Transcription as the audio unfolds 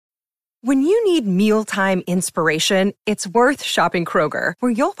When you need mealtime inspiration, it's worth shopping Kroger,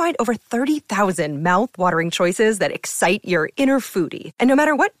 where you'll find over 30,000 mouth-watering choices that excite your inner foodie. And no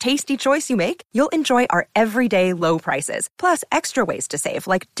matter what tasty choice you make, you'll enjoy our everyday low prices, plus extra ways to save,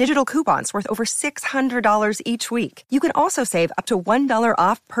 like digital coupons worth over $600 each week. You can also save up to $1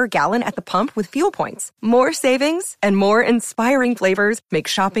 off per gallon at the pump with fuel points. More savings and more inspiring flavors make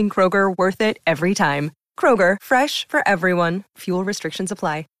shopping Kroger worth it every time. Kroger, fresh for everyone. Fuel restrictions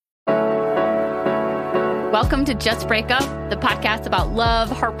apply. Welcome to Just Break Up, the podcast about love,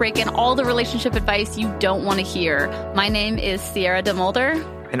 heartbreak, and all the relationship advice you don't want to hear. My name is Sierra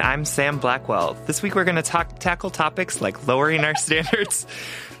DeMulder. And I'm Sam Blackwell. This week we're going to tackle topics like lowering our standards,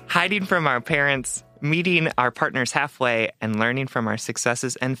 hiding from our parents, meeting our partners halfway, and learning from our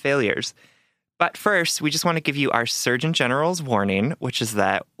successes and failures. But first, we just want to give you our Surgeon General's warning, which is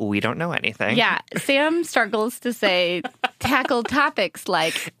that we don't know anything. Yeah, Sam struggles to say tackle topics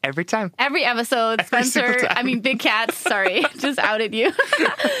like... Every time. Every episode, Spencer. I mean, Big Cats, sorry, just outed you.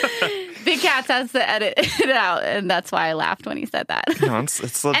 Big Cats has to edit it out, and that's why I laughed when he said that. No,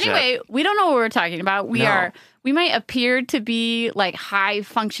 it's legit. Anyway, we don't know what we're talking about. We might appear to be like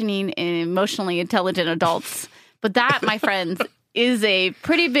high-functioning and emotionally intelligent adults, but that, my friends, is a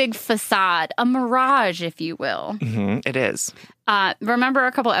pretty big facade, a mirage, if you will. Mm-hmm, it is. Remember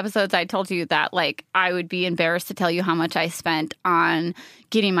a couple episodes I told you that like I would be embarrassed to tell you how much I spent on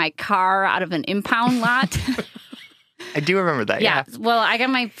getting my car out of an impound lot? I do remember that, yeah. Well, I got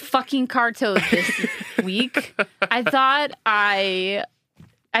my fucking car towed this week. I thought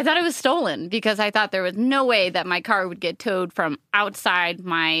it was stolen because I thought there was no way that my car would get towed from outside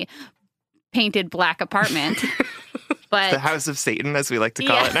my painted black apartment. But, the House of Satan, as we like to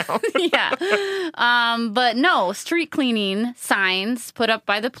call it now. Yeah. But no, street cleaning signs put up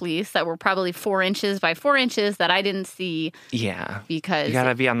by the police that were probably 4 inches by 4 inches that I didn't see. Yeah. Because you got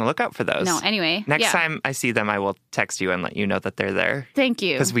to be on the lookout for those. No, anyway. Next time I see them, I will text you and let you know that they're there. Thank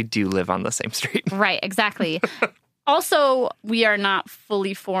you. Because we do live on the same street. Right, exactly. Also, we are not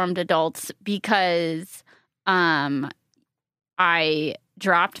fully formed adults because I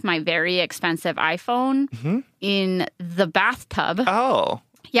dropped my very expensive iPhone in the bathtub. Oh.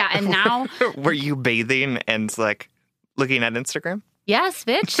 Yeah, and now... Were you bathing and, like, looking at Instagram? Yes,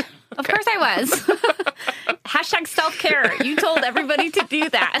 bitch. Of course I was. Hashtag self-care. You told everybody to do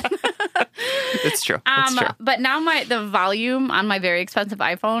that. It's true. It's true. But now the volume on my very expensive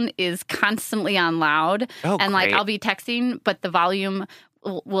iPhone is constantly on loud. Oh, and, like, I'll be texting, but the volume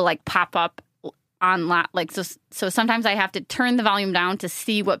will like, pop up on like so sometimes I have to turn the volume down to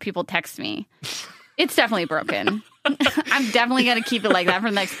see what people text me. It's definitely broken. I'm definitely going to keep it like that for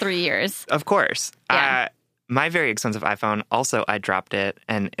the next 3 years. Of course. Yeah. My very expensive iPhone, also I dropped it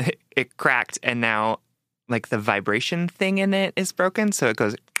and it cracked, and now like the vibration thing in it is broken, so it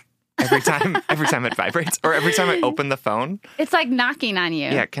goes every time it vibrates, or every time I open the phone. It's like knocking on you.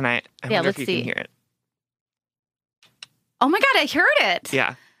 Yeah, can I wonder let's if you see. can hear it. Oh my God, I heard it.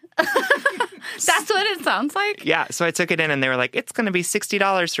 Yeah. That's what it sounds like? Yeah, so I took it in and they were like, it's going to be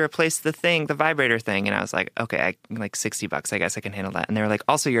 $60 to replace the vibrator thing. And I was like, okay, like $60, I guess I can handle that. And they were like,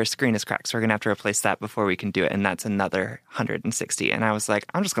 also your screen is cracked, so we're going to have to replace that before we can do it. And that's another $160. And I was like,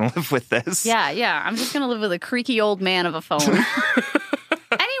 I'm just going to live with this. Yeah. I'm just going to live with a creaky old man of a phone.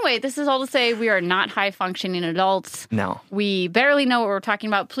 Anyway, this is all to say we are not high-functioning adults. No. We barely know what we're talking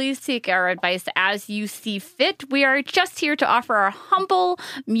about. Please seek our advice as you see fit. We are just here to offer our humble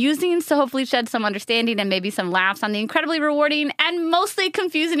musings to hopefully shed some understanding and maybe some laughs on the incredibly rewarding and mostly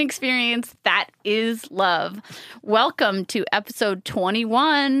confusing experience that is love. Welcome to episode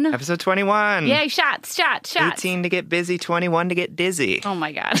 21. Episode 21. Yay, shots. 18 to get busy, 21 to get dizzy. Oh,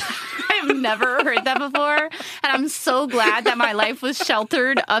 my God. I've never heard that before, and I'm so glad that my life was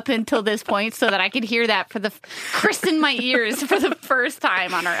sheltered up until this point so that I could hear that christen my ears for the first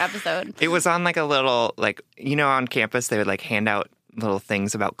time on our episode. It was on like a little, like, on campus they would like hand out little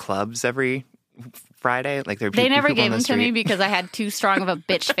things about clubs every Friday. Like they never gave them to me because I had too strong of a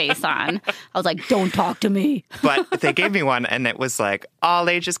bitch face on. I was like, don't talk to me. But they gave me one and it was like all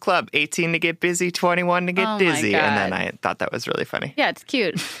ages club, 18 to get busy, 21 to get dizzy. And then I thought that was really funny. Yeah, it's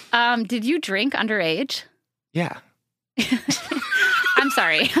cute. Did you drink underage? Yeah. I'm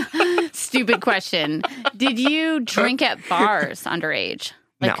sorry. Stupid question. Did you drink at bars underage?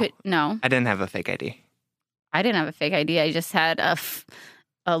 No. I didn't have a fake ID. I didn't have a fake ID. I just had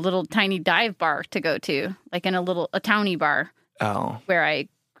a little tiny dive bar to go to, like in a towny bar. Oh. Where I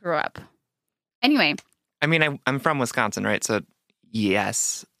grew up. Anyway. I mean, I'm from Wisconsin, right? So,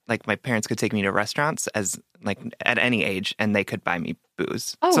 yes, like my parents could take me to restaurants at any age and they could buy me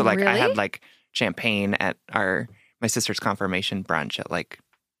booze. Oh, so, really? I had like champagne at my sister's confirmation brunch at like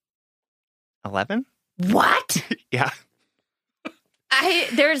 11? What? Yeah.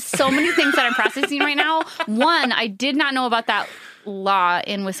 There's so many things that I'm processing right now. One, I did not know about that law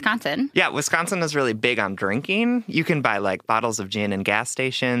in Wisconsin. Yeah, Wisconsin is really big on drinking. You can buy like bottles of gin in gas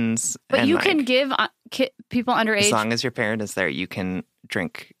stations. But and, you like, can give people underage. as long as your parent is there, you can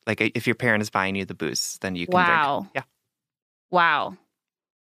drink. Like if your parent is buying you the booze, then you can Wow. drink. Yeah. Wow.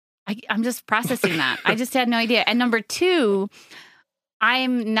 I'm just processing that. I just had no idea. And number two,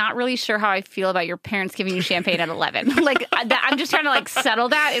 I'm not really sure how I feel about your parents giving you champagne at 11. Like, I'm just trying to like settle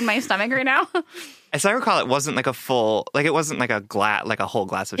that in my stomach right now. As I recall, it wasn't like a full, like it wasn't like a whole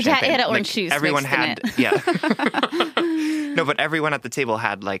glass of Yeah, champagne. it had orange Like, juice everyone mixed in had, it. yeah. No, but everyone at the table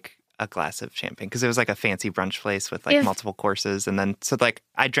had like a glass of champagne because it was like a fancy brunch place with like multiple courses. And then, so like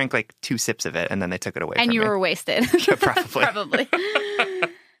I drank like 2 sips of it and then they took it away from And you me. were wasted. Yeah, probably. Probably.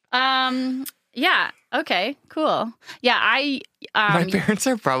 Yeah. Okay. Cool. Yeah. My parents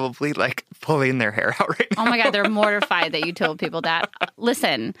are probably like pulling their hair out right now. Oh my God, they're mortified that you told people that.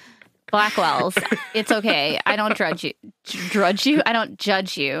 Listen, Blackwells, it's okay. I don't drudge you. Drudge you? I don't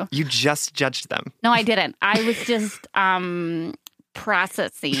judge you. You just judged them. No, I didn't. I was just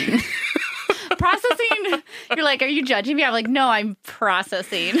processing. Processing. You're like, are you judging me? I'm like, no, I'm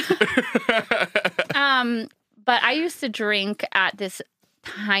processing. But I used to drink at this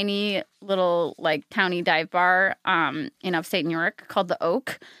tiny little like towny dive bar in upstate New York called the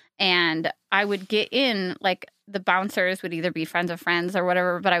Oak, and I would get in, like the bouncers would either be friends of friends or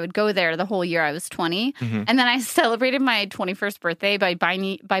whatever, but I would go there the whole year I was 20. Mm-hmm. And then I celebrated my 21st birthday by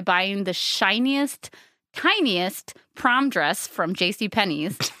buying the shiniest, tiniest prom dress from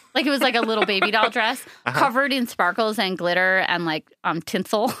JCPenney's. Like it was like a little baby doll dress covered in sparkles and glitter and like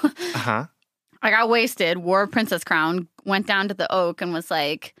tinsel. I got wasted, wore a princess crown, went down to the Oak and was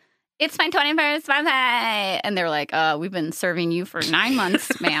like, it's my 21st birthday. And they were like, we've been serving you for 9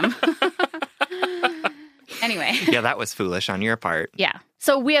 months, ma'am. Anyway. Yeah, that was foolish on your part. Yeah.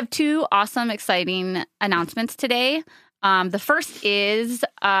 So we have 2 awesome, exciting announcements today. The first is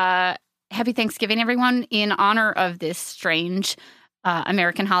Happy Thanksgiving, everyone. In honor of this strange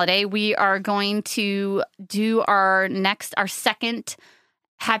American holiday, we are going to do our second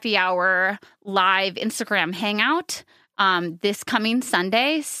happy hour live Instagram hangout this coming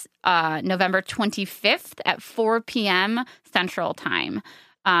Sunday, November 25th at 4 p.m. Central Time.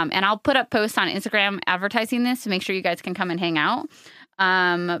 And I'll put up posts on Instagram advertising this to make sure you guys can come and hang out.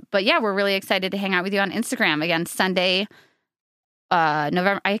 But yeah, we're really excited to hang out with you on Instagram again Sunday,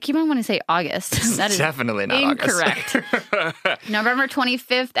 November. I keep on wanting to say August. That is definitely not incorrect. August. November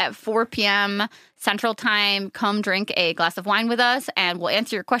 25th at 4 p.m. Central Time. Come drink a glass of wine with us, and we'll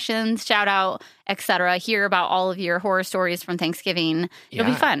answer your questions, shout out, etc. Hear about all of your horror stories from Thanksgiving. It'll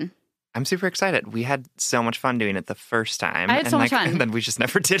be fun. I'm super excited. We had so much fun doing it the first time. I had so much fun. And then we just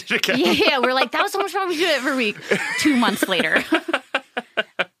never did it again. Yeah, we're like, that was so much fun. We do it every week. 2 months later.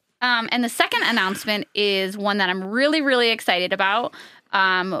 And the second announcement is one that I'm really, really excited about.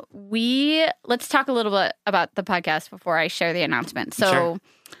 Let's talk a little bit about the podcast before I share the announcement. So Sure.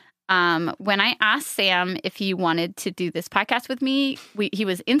 When I asked Sam if he wanted to do this podcast with me, he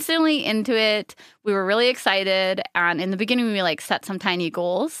was instantly into it. We were really excited. And in the beginning, we like set some tiny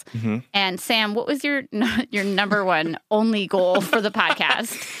goals. Mm-hmm. And Sam, what was your number one only goal for the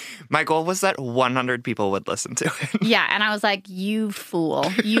podcast? My goal was that 100 people would listen to it. Yeah. And I was like, you fool,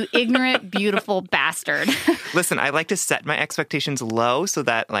 you ignorant, beautiful bastard. Listen, I like to set my expectations low so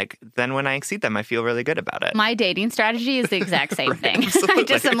that like then when I exceed them, I feel really good about it. My dating strategy is the exact same thing. absolutely. I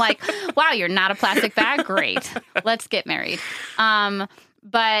just am like, wow, you're not a plastic bag? Great. Let's get married. So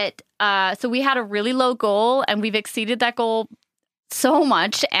we had a really low goal and we've exceeded that goal so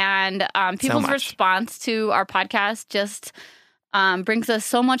much. And people's response to our podcast just brings us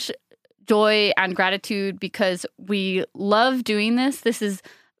so much joy and gratitude because we love doing this. This is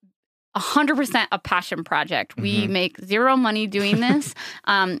 100% a passion project. Mm-hmm. We make zero money doing this,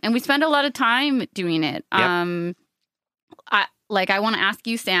 and we spend a lot of time doing it. Yep. I want to ask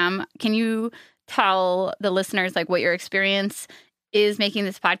you, Sam, can you tell the listeners like what your experience is making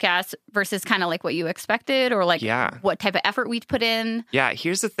this podcast versus kind of like what you expected or like what type of effort we put in? Yeah,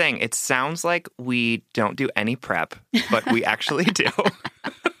 here's the thing. It sounds like we don't do any prep, but we actually do.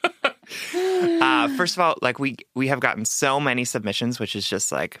 First of all, like we have gotten so many submissions, which is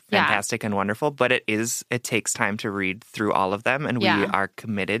just like fantastic and wonderful, but it takes time to read through all of them, and we are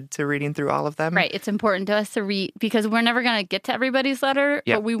committed to reading through all of them. Right. It's important to us to read because we're never going to get to everybody's letter,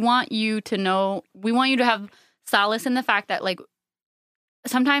 but we want you to know, we want you to have solace in the fact that like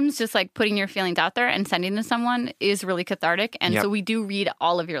sometimes just like putting your feelings out there and sending to someone is really cathartic. And Yep. so we do read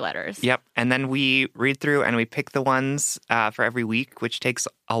all of your letters. Yep. And then we read through and we pick the ones for every week, which takes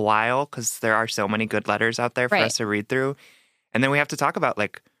a while because there are so many good letters out there for Right. us to read through. And then we have to talk about,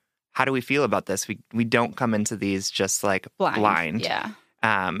 like, how do we feel about this? We don't come into these just like blind. Yeah.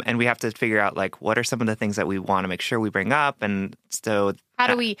 And we have to figure out, like, what are some of the things that we want to make sure we bring up. And so How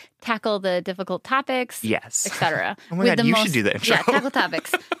do we tackle the difficult topics? yes. Etc. Oh my God, you should do the intro. Yeah, tackle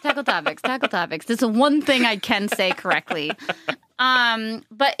topics. Tackle topics. Tackle topics. This is one thing I can say correctly.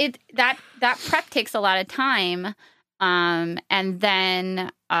 But that prep takes a lot of time. And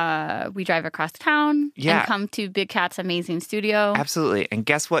then we drive across town Yeah. and come to Big Cat's amazing studio Absolutely. And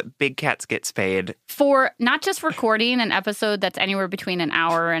guess what? Big Cats gets paid. for not just recording an episode that's anywhere between an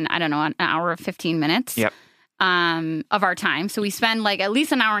hour and, I don't know, an hour 15 minutes. Yep. Of our time. So we spend like at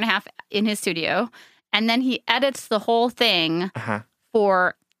least an hour and a half in his studio, and then he edits the whole thing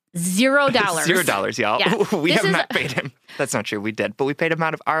for $0. $0, y'all. Yeah. We This have is- not paid him. That's not true. We did, but we paid him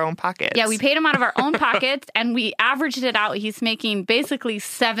out of our own pockets. Yeah, we paid him out of our own pockets, and we averaged it out. He's making basically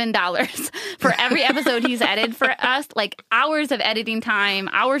 $7 for every episode he's edited for us, like hours of editing time,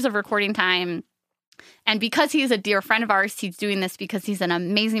 hours of recording time. And because he's a dear friend of ours, he's doing this because he's an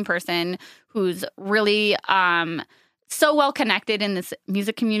amazing person who's really so well connected in this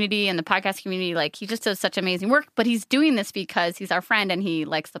music community and the podcast community. Like, he just does such amazing work, but he's doing this because he's our friend and he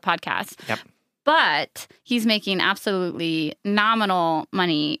likes the podcast. Yep. But he's making absolutely nominal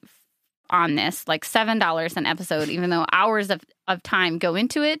money on this, like $7 an episode, even though hours of time go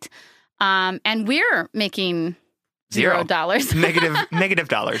into it. And we're making Zero. $0. Negative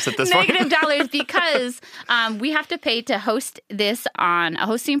dollars at this Negative point. dollars because we have to pay to host this on a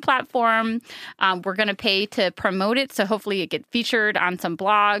hosting platform. We're going to pay to promote it, so hopefully it get featured on some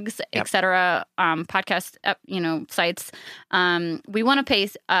blogs, Yep. etc., podcast, sites. We want to pay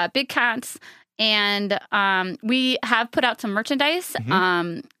Big Cats, and we have put out some merchandise.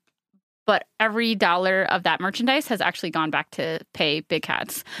 Mm-hmm. But every dollar of that merchandise has actually gone back to pay Big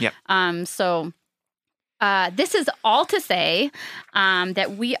Cats. Yep. So. This is all to say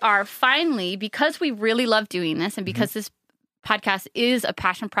that we are finally, because we really love doing this and because this podcast is a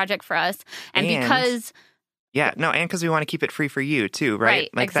passion project for us and because... Yeah, no, and because we want to keep it free for you too, right?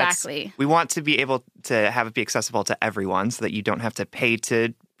 Right, exactly. We want to be able to have it be accessible to everyone so that you don't have to pay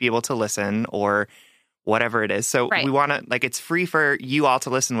to be able to listen or whatever it is. So Right. we want to, like, it's free for you all to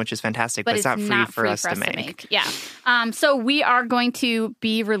listen, which is fantastic, but it's not free for us to make. Yeah. So we are going to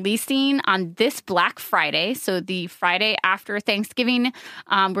be releasing on this Black Friday. So the Friday after Thanksgiving,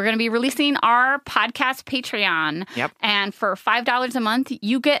 we're going to be releasing our podcast Patreon. Yep. And for $5 a month,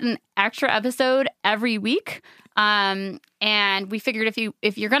 you get an extra episode every week. And we figured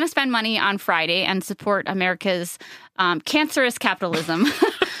if you're going to spend money on Friday and support America's cancerous capitalism,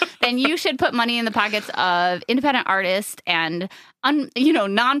 then you should put money in the pockets of independent artists and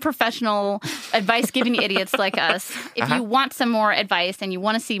non-professional advice-giving idiots like us. If you want some more advice and you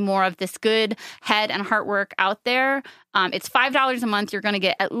want to see more of this good head and heart work out there, it's $5 a month. You're going to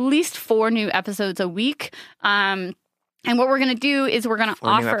get at least 4 new episodes a week. And what we're going to do is we're going to 4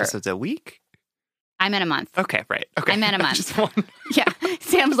 offer... new episodes a week? I meant a month. Okay, right. Okay. I meant a month. Just one. Yeah.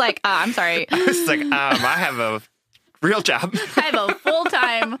 Sam's like, I'm sorry. I was like, I have a real job. I have a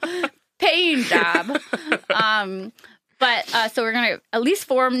full-time paying job. So we're going to at least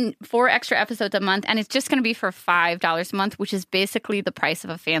 4 extra episodes a month, and it's just going to be for $5 a month, which is basically the price of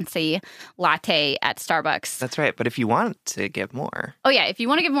a fancy latte at Starbucks. That's right. But if you want to give more. Oh, yeah. If you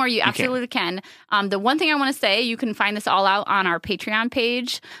want to give more, you absolutely can. The one thing I want to say, you can find this all out on our Patreon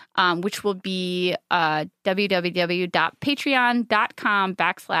page, which will be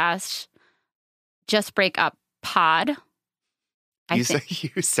www.patreon.com/justbreakuppod. You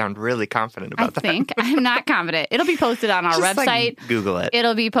sound really confident about that. I think. I'm not confident. It'll be posted on our Just, website. like, Google it.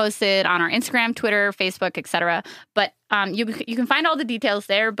 It'll be posted on our Instagram, Twitter, Facebook, etc. But you can find all the details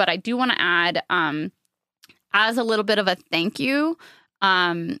there. But I do want to add, as a little bit of a thank you,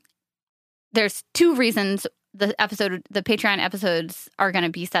 there's 2 reasons the Patreon episodes are going to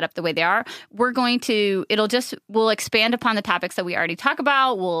be set up the way they are. We'll expand upon the topics that we already talk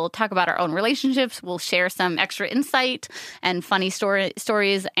about. We'll talk about our own relationships. We'll share some extra insight and funny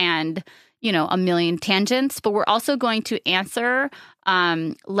stories and, a million tangents. But we're also going to answer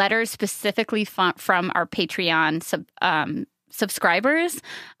letters specifically from our Patreon subscribers.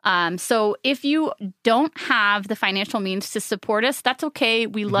 So if you don't have the financial means to support us, that's okay.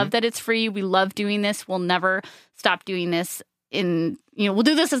 We love that it's free. We love doing this. We'll never stop doing this. we'll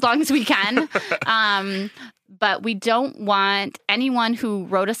do this as long as we can. But we don't want anyone who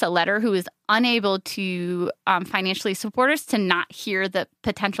wrote us a letter who is unable to financially support us to not hear the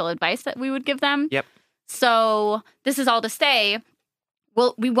potential advice that we would give them. Yep. So this is all to say,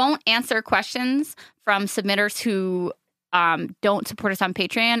 we won't answer questions from submitters who don't support us on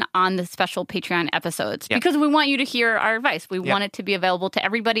Patreon on the special Patreon episodes because we want you to hear our advice. We want it to be available to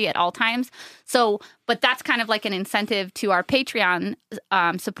everybody at all times. So, but that's kind of like an incentive to our Patreon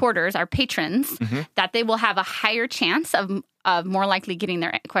supporters, our patrons, that they will have a higher chance of more likely getting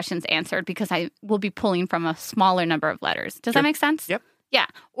their questions answered because I will be pulling from a smaller number of letters. Does that make sense? Yep. Yeah.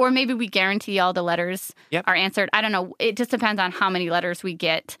 Or maybe we guarantee all the letters are answered. I don't know. It just depends on how many letters we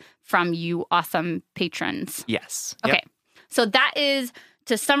get from you awesome patrons. Yes. Okay. Yep. So that is,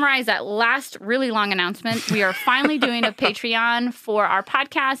 to summarize that last really long announcement, we are finally doing a Patreon for our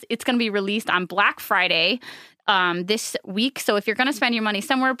podcast. It's going to be released on Black Friday this week. So if you're going to spend your money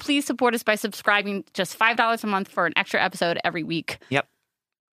somewhere, please support us by subscribing just $5 a month for an extra episode every week. Yep.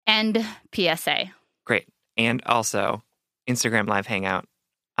 And PSA. Great. And also Instagram Live Hangout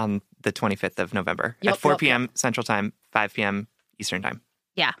on the 25th of November at 4 p.m. Central Time, 5 p.m. Eastern Time.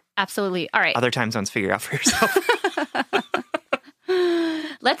 Yeah, absolutely. All right. Other time zones, figure out for yourself.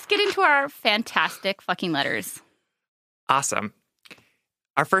 Let's get into our fantastic fucking letters. Awesome.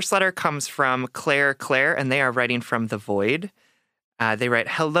 Our first letter comes from Claire, and they are writing from the void. They write,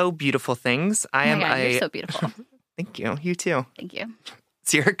 "Hello, beautiful things. You're so beautiful. Thank you. You too. Thank you.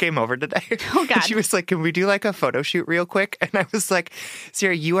 Sierra came over today. Oh, God. And she was like, can we do like a photo shoot real quick? And I was like,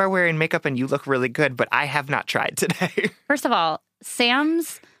 Sierra, you are wearing makeup and you look really good, but I have not tried today. First of all,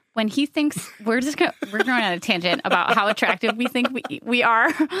 Sam's, when he thinks we're going on a tangent about how attractive we think we are.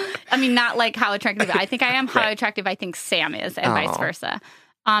 I mean, not like how attractive I think I am, how attractive I think Sam is, and vice versa.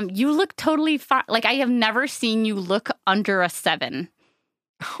 You look totally fine. Like, I have never seen you look under a 7.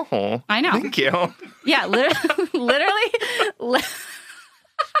 Oh, I know. Thank you. Yeah, literally.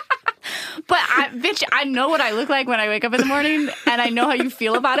 But bitch, I know what I look like when I wake up in the morning, and I know how you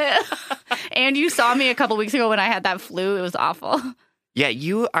feel about it. And you saw me a couple weeks ago when I had that flu. It was awful. Yeah,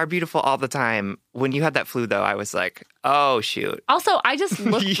 you are beautiful all the time. When you had that flu, though, I was like, oh, shoot. Also, I just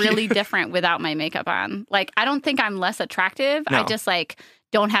look really different without my makeup on. Like, I don't think I'm less attractive. No. I just,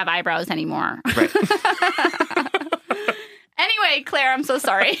 don't have eyebrows anymore. Right. Anyway, Claire, I'm so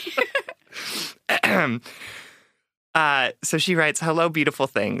sorry. So she writes, "Hello, beautiful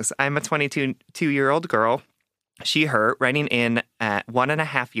things. I'm a 22-year-old girl, she, her, writing in at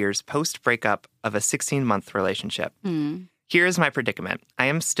 1.5 years post-breakup of a 16-month relationship. Here is my predicament. I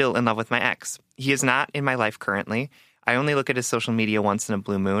am still in love with my ex. He is not in my life currently. I only look at his social media once in a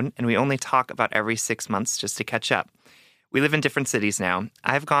blue moon, and we only talk about every 6 months just to catch up. We live in different cities now.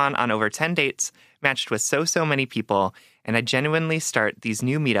 I've gone on over 10 dates, matched with so many people, and I genuinely start these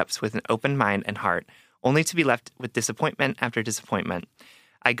new meetups with an open mind and heart, only to be left with disappointment after disappointment.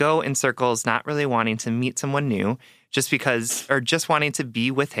 I go in circles not really wanting to meet someone new, just wanting to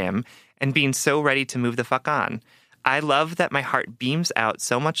be with him and being so ready to move the fuck on. I love that my heart beams out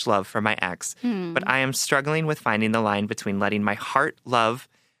so much love for my ex, but I am struggling with finding the line between letting my heart love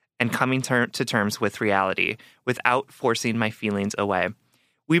and coming to terms with reality without forcing my feelings away.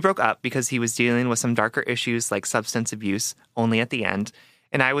 We broke up because he was dealing with some darker issues like substance abuse only at the end,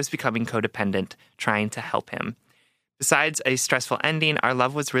 and I was becoming codependent, trying to help him. Besides a stressful ending, our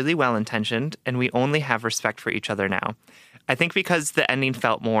love was really well-intentioned, and we only have respect for each other now. I think because the ending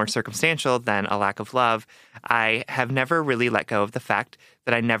felt more circumstantial than a lack of love, I have never really let go of the fact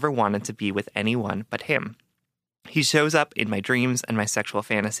that I never wanted to be with anyone but him. He shows up in my dreams and my sexual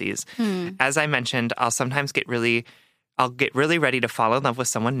fantasies. As I mentioned, I'll sometimes get really ready to fall in love with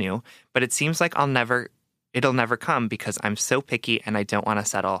someone new, but it seems like it'll never come because I'm so picky and I don't want to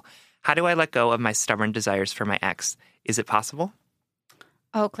settle. How do I let go of my stubborn desires for my ex? Is it possible?"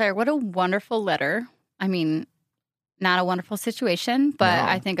 Oh, Claire, what a wonderful letter. I mean, not a wonderful situation, but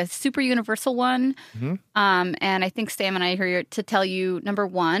I think a super universal one. And I think Sam and I are here to tell you, number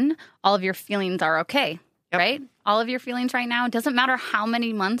one, all of your feelings are okay, right? All of your feelings right now. It doesn't matter how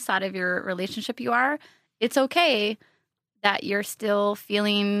many months out of your relationship you are. It's okay that you're still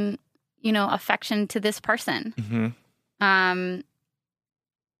feeling, affection to this person. I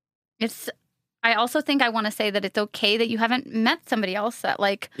also think I want to say that it's okay that you haven't met somebody else that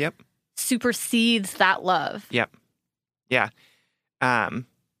supersedes that love. Yep. Yeah. I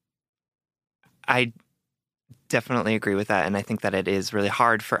definitely agree with that. And I think that it is really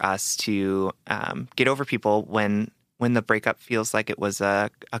hard for us to get over people when the breakup feels like it was a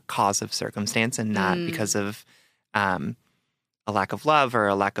cause of circumstance and not because of a lack of love or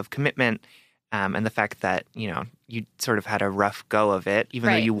a lack of commitment. and the fact that, you sort of had a rough go of it, even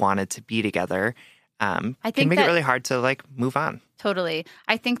though Right. you wanted to be together, I can think make it that- really hard to like move on. Totally.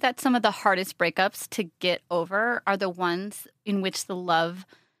 I think that some of the hardest breakups to get over are the ones in which the love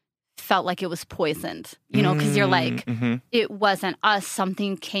felt like it was poisoned, because you're like, Mm-hmm. it wasn't us,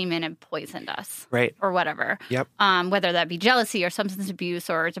 something came in and poisoned us. Right. Or whatever. Yep. Whether that be jealousy or substance abuse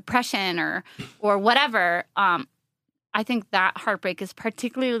or depression or whatever. I think that heartbreak is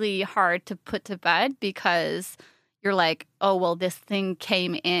particularly hard to put to bed because you're like, oh, well, this thing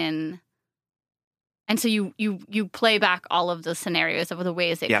came in. And so you play back all of the scenarios of the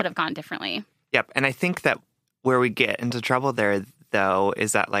ways it Yep. could have gone differently. Yep. And I think that where we get into trouble there, though,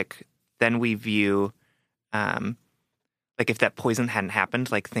 is that like then we view, like if that poison hadn't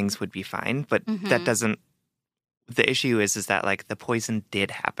happened, like things would be fine. But that doesn't. The issue is that like the poison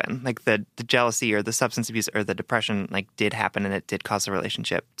did happen, like the jealousy or the substance abuse or the depression like did happen, and it did cause the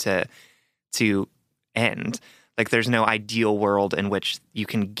relationship to end. Like there's no ideal world in which you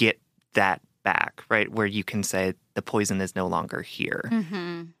can get that back, right? Where you can say the poison is no longer here.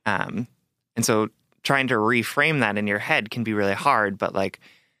 Mm-hmm. And so trying to reframe that in your head can be really hard, but like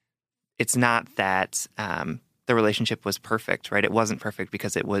it's not that the relationship was perfect, right? It wasn't perfect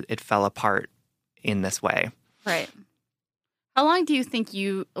because it fell apart in this way. Right. How long do you think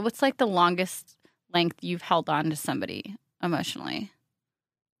what's like the longest length you've held on to somebody emotionally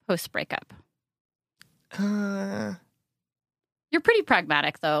post breakup? I You're pretty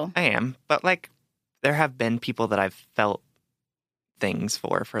pragmatic though. am, but like there have been people that I've felt things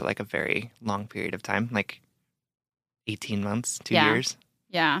for like a very long period of time, like 18 months, 2 Yeah. years.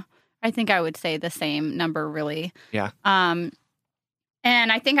 Yeah. I think I would say the same number really. Yeah.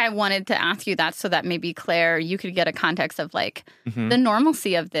 And I think I wanted to ask you that so that maybe Claire, you could get a context of like Mhm. the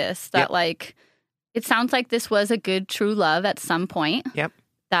normalcy of this, that Yep. like it sounds like this was a good true love at some point. Yep.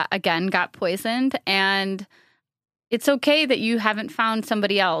 That again got poisoned, and it's okay that you haven't found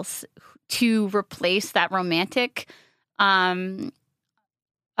somebody else to replace that romantic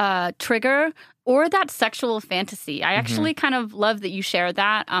trigger or that sexual fantasy. I actually kind of love that you share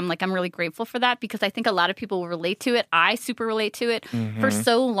that. Like I'm really grateful for that because I think a lot of people will relate to it. I super relate to it. For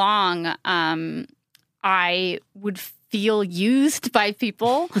so long, I would feel used by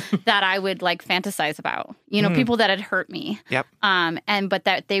people that I would like fantasize about, people that had hurt me. Yep. But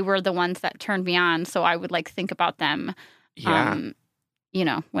that they were the ones that turned me on. So I would like think about them, Yeah.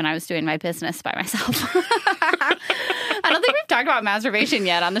 when I was doing my business by myself. I don't think we've talked about masturbation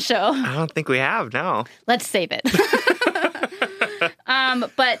yet on the show. I don't think we have, no. Let's save it.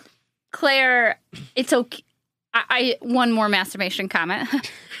 But Claire, it's okay. I one more masturbation comment.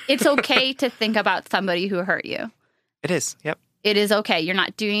 It's okay to think about somebody who hurt you. It is. Yep. It is okay. You're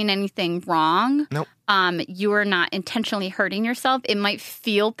not doing anything wrong. Nope. You are not intentionally hurting yourself. It might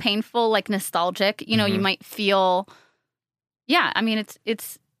feel painful, like nostalgic. You might feel, yeah. I mean,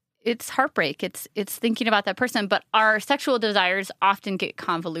 it's heartbreak. It's thinking about that person. But our sexual desires often get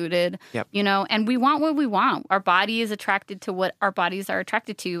convoluted. Yep. And we want what we want. Our body is attracted to what our bodies are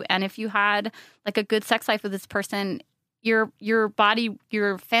attracted to. And if you had like a good sex life with this person, your body,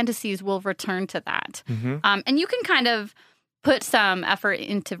 your fantasies will return to that. And you can kind of put some effort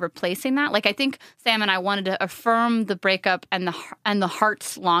into replacing that. Like I think Sam and I wanted to affirm the breakup and the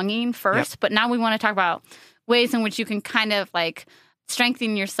heart's longing first, but now we want to talk about ways in which you can kind of like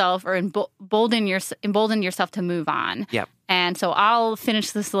strengthen yourself or embolden yourself to move on. Yep. And so I'll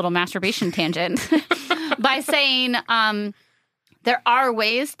finish this little masturbation tangent by saying there are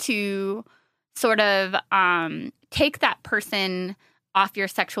ways to sort of take that person off your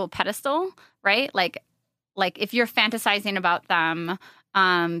sexual pedestal, right? Like if you're fantasizing about them,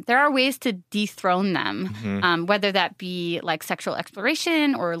 there are ways to dethrone them, whether that be like sexual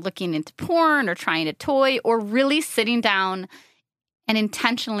exploration or looking into porn or trying a toy or really sitting down and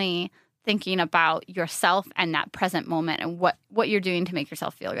intentionally thinking about yourself and that present moment and what you're doing to make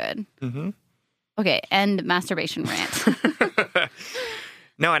yourself feel good. Okay, end masturbation rant.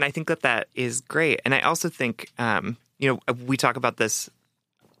 No, and I think that is great. And I also think, we talk about this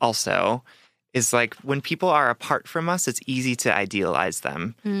also, is like when people are apart from us, it's easy to idealize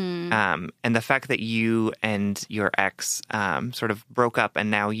them. And the fact that you and your ex sort of broke up and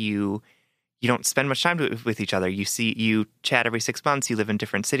now you don't spend much time with each other. You chat every 6 months. You live in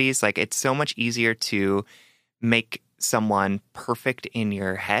different cities. Like it's so much easier to make someone perfect in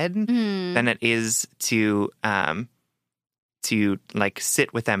your head than it is to like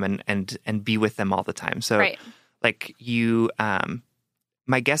sit with them and be with them all the time. So Right. like you,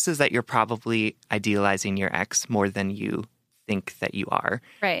 my guess is that you're probably idealizing your ex more than you think that you are.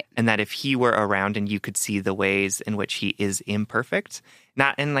 Right. And that if he were around and you could see the ways in which he is imperfect,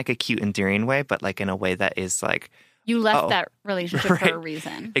 not in like a cute, endearing way, but like in a way that is like, you left that relationship right. for a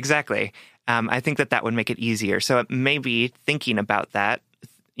reason. Exactly. I think that would make it easier. So maybe thinking about that,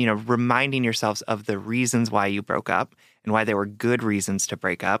 reminding yourselves of the reasons why you broke up and why there were good reasons to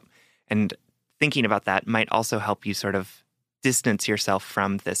break up. And thinking about that might also help you sort of distance yourself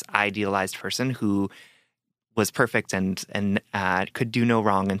from this idealized person who was perfect and could do no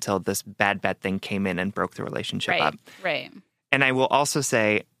wrong until this bad thing came in and broke the relationship up. Right. And I will also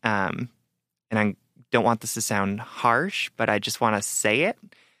say, and I don't want this to sound harsh, but I just want to say it,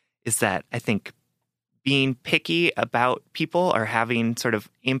 is that I think being picky about people or having sort of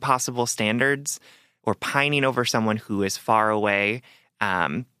impossible standards or pining over someone who is far away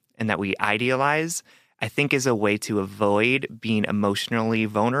and that we idealize, I think is a way to avoid being emotionally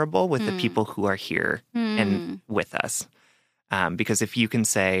vulnerable with the people who are here and with us. Because if you can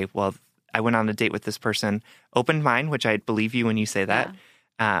say, well, I went on a date with this person, open mind, which I believe you when you say that,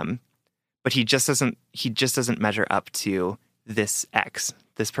 but he just doesn't measure up to this ex,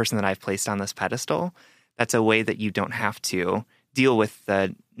 this person that I've placed on this pedestal. That's a way that you don't have to deal with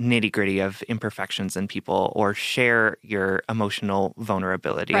the nitty-gritty of imperfections in people or share your emotional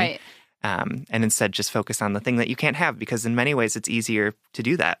vulnerability. Right. And instead just focus on the thing that you can't have, because in many ways it's easier to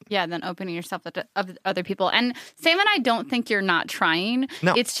do that. Yeah, than opening yourself up to other people. And Sam and I don't think you're not trying.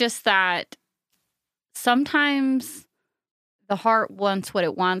 No. It's just that sometimes the heart wants what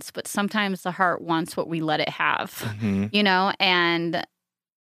it wants, but sometimes the heart wants what we let it have, and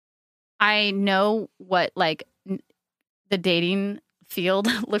I know what like the dating field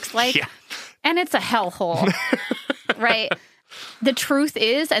looks like, and it's a hellhole, right? The truth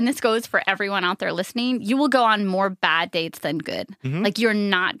is, and this goes for everyone out there listening, you will go on more bad dates than good. Like you're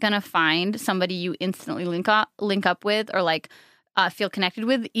not going to find somebody you instantly link up with or like feel connected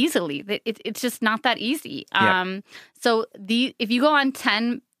with easily. It's just not that easy. So if you go on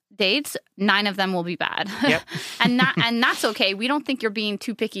 10 dates, 9 of them will be bad. Yep. and that's okay. We don't think you're being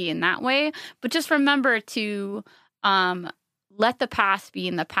too picky in that way, but just remember to let the past be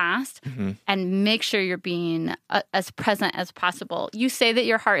in the past and make sure you're being as present as possible. You say that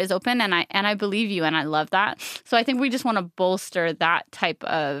your heart is open, and I believe you, and I love that. So I think we just want to bolster that type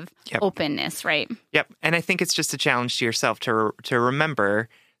of openness, right? Yep. And I think it's just a challenge to yourself to remember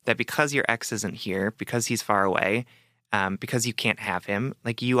that because your ex isn't here, because he's far away, because you can't have him,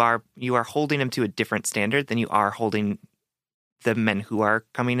 like you are holding him to a different standard than you are holding the men who are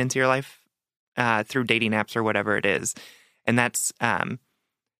coming into your life through dating apps or whatever it is. And that's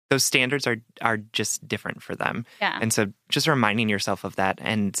those standards are just different for them. Yeah. And so just reminding yourself of that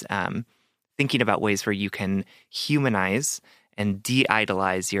and thinking about ways where you can humanize and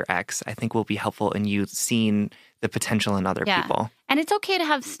de-idolize your ex, I think will be helpful in you seeing the potential in other people. And it's okay to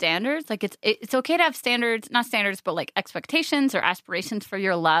have standards. Like it's okay to have standards, not standards, but like expectations or aspirations for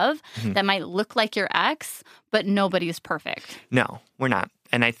your love that might look like your ex, but nobody is perfect. No, we're not.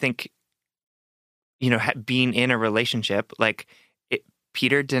 And I think, being in a relationship, like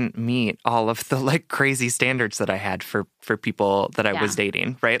Peter didn't meet all of the like crazy standards that I had for people that I was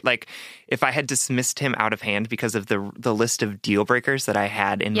dating, right? Like if I had dismissed him out of hand because of the list of deal breakers that I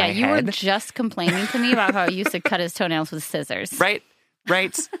had in my head. Yeah, you were just complaining to me about how he used to cut his toenails with scissors. Right.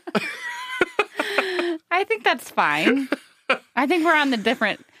 I think that's fine. I think we're on the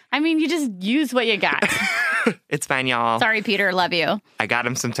different. I mean, you just use what you got. It's fine, y'all. Sorry, Peter. Love you. I got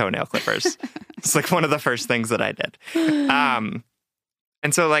him some toenail clippers. It's like one of the first things that I did.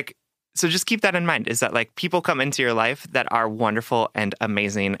 And so just keep that in mind, is that like people come into your life that are wonderful and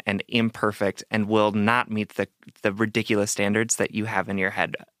amazing and imperfect and will not meet the ridiculous standards that you have in your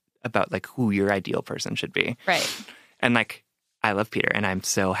head about like who your ideal person should be. Right. And like, I love Peter and I'm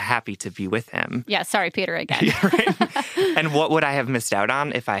so happy to be with him. Yeah. Sorry, Peter, again. Yeah, right? And what would I have missed out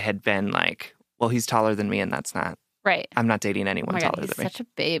on if I had been like, well, he's taller than me and that's not. Right. I'm not dating anyone taller than me. He's such a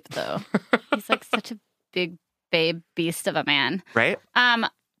babe, though. He's like such a big babe beast of a man. Right.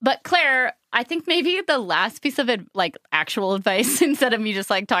 But Claire, I think maybe the last piece of actual advice, instead of me just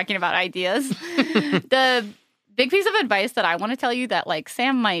like talking about ideas, the big piece of advice that I want to tell you that like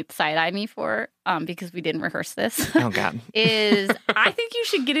Sam might side-eye me for, because we didn't rehearse this. Oh God. Is I think you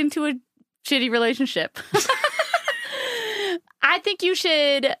should get into a shitty relationship. I think you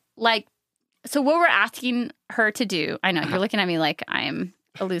should so what we're asking her to do, I know you're looking at me like I'm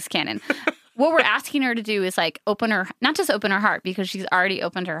a loose cannon. What we're asking her to do is like not just open her heart, because she's already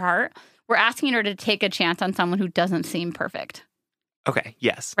opened her heart. We're asking her to take a chance on someone who doesn't seem perfect. Okay.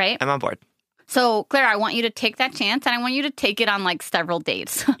 Yes. Right? I'm on board. So, Claire, I want you to take that chance, and I want you to take it on like several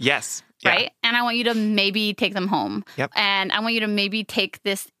dates. Yes. Right? Yeah. And I want you to maybe take them home. Yep. And I want you to maybe take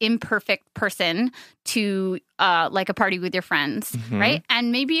this imperfect person to like a party with your friends, right?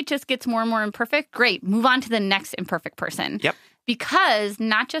 And maybe it just gets more and more imperfect. Great. Move on to the next imperfect person. Yep. Because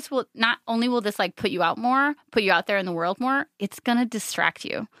not only will this like put you out there in the world more, it's going to distract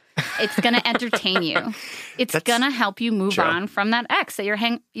you. It's going to entertain you. It's going to help you move on from that ex that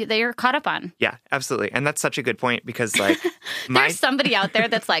you're caught up on. Yeah, absolutely. And that's such a good point because like there's somebody out there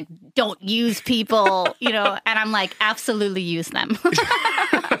that's like, don't use people, and I'm like, absolutely use them.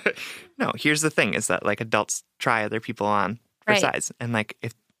 No, here's the thing is that like adults try other people on for size. And like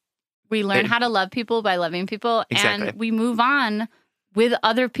if we learn how to love people by loving people, exactly. and we move on with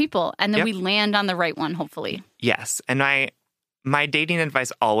other people, and then we land on the right one, hopefully. Yes. And my dating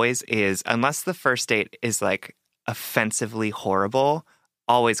advice always is, unless the first date is like offensively horrible,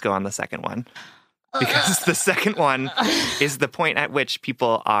 always go on the second one. Because the second one is the point at which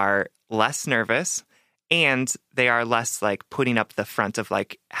people are less nervous and they are less like putting up the front of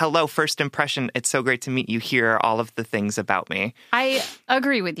like, hello, first impression. It's so great to meet you. Here are all of the things about me. I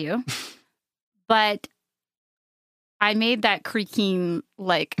agree with you, but I made that creaking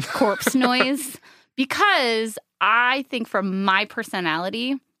like corpse noise because I think from my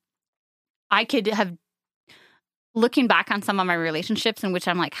personality, I could have, looking back on some of my relationships in which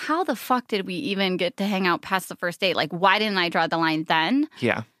I'm like, how the fuck did we even get to hang out past the first date? Like, why didn't I draw the line then?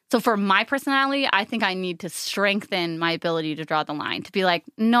 Yeah. So for my personality, I think I need to strengthen my ability to draw the line, to be like,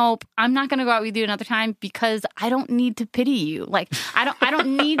 nope, I'm not going to go out with you another time because I don't need to pity you. Like, I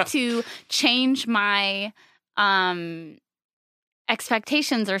don't need to change my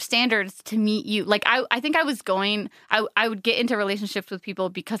expectations or standards to meet you. Like, I think I would get into relationships with people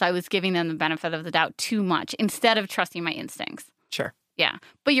because I was giving them the benefit of the doubt too much instead of trusting my instincts. Sure. Yeah.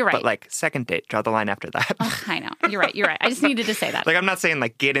 But you're right. But like second date, draw the line after that. I know. You're right. I just needed to say that. Like, I'm not saying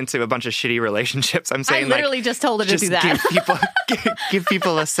like get into a bunch of shitty relationships. I'm saying I literally like, just told her to do that. Give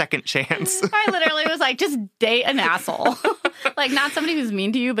people a second chance. I literally was like, just date an asshole. Like, not somebody who's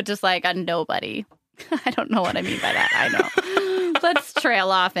mean to you, but just like a nobody. I don't know what I mean by that. I know. Let's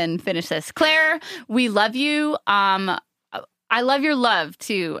trail off and finish this. Claire, we love you. I love your love,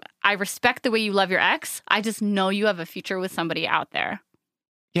 too. I respect the way you love your ex. I just know you have a future with somebody out there.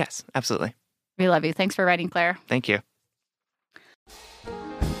 Yes, absolutely. We love you. Thanks for writing, Claire. Thank you.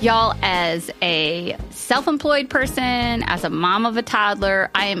 Y'all, as a self-employed person, as a mom of a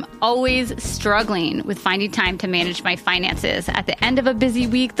toddler, I am always struggling with finding time to manage my finances. At the end of a busy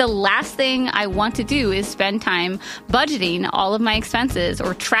week, the last thing I want to do is spend time budgeting all of my expenses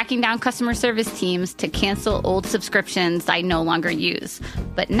or tracking down customer service teams to cancel old subscriptions I no longer use.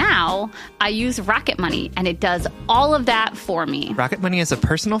 But now I use Rocket Money, and it does all of that for me. Rocket Money is a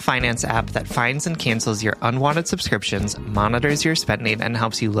personal finance app that finds and cancels your unwanted subscriptions, monitors your spending, and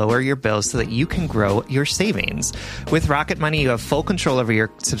helps you lower your bills so that you can grow your savings. With Rocket Money, you have full control over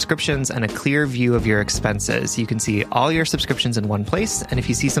your subscriptions and a clear view of your expenses. You can see all your subscriptions in one place, and if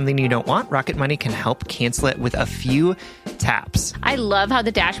you see something you don't want, Rocket Money can help cancel it with a few taps. I love how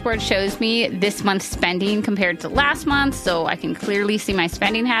the dashboard shows me this month's spending compared to last month, so I can clearly see my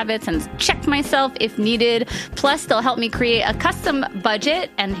spending habits and check myself if needed. Plus, they'll help me create a custom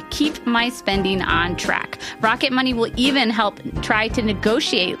budget and keep my spending on track. Rocket Money will even help try to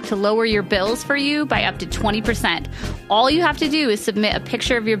negotiate to lower your bills for you by up to 20%. All you have to do is submit a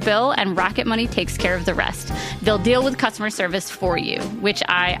picture of your bill, and Rocket Money takes care of the rest. They'll deal with customer service for you, which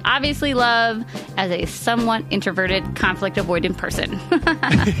I obviously love as a somewhat introverted, conflict-avoidant person.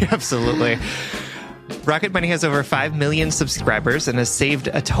 Absolutely. Rocket Money has over 5 million subscribers and has saved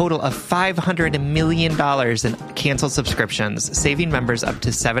a total of $500 million in canceled subscriptions, saving members up to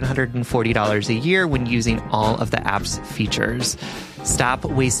 $740 a year when using all of the app's features. Stop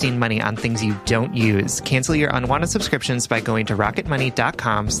wasting money on things you don't use. Cancel your unwanted subscriptions by going to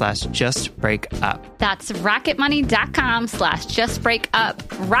rocketmoney.com/justbreakup. That's rocketmoney.com/justbreakup.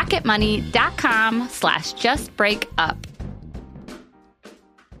 rocketmoney.com/justbreakup.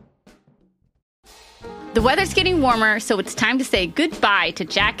 The weather's getting warmer, so it's time to say goodbye to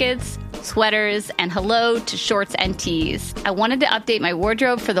jackets, sweaters, and hello to shorts and tees. I wanted to update my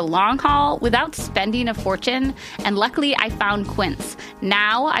wardrobe for the long haul without spending a fortune, and luckily I found Quince.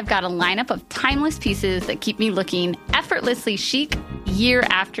 Now I've got a lineup of timeless pieces that keep me looking effortlessly chic year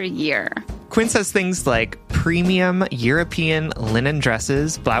after year. Quince has things like premium European linen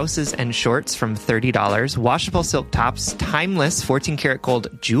dresses, blouses, and shorts from $30, washable silk tops, timeless 14-karat gold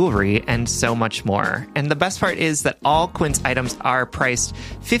jewelry, and so much more. And the best part is that all Quince items are priced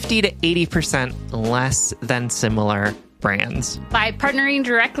 50 to 80% less than similar brands. By partnering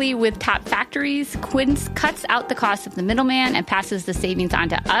directly with top factories, Quince cuts out the cost of the middleman and passes the savings on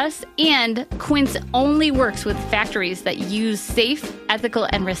to us. And Quince only works with factories that use safe, ethical,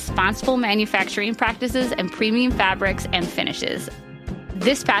 and responsible manufacturing practices and premium fabrics and finishes.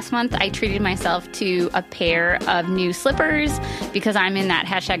 This past month, I treated myself to a pair of new slippers because I'm in that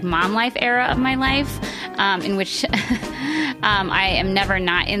hashtag mom life era of my life, in which I am never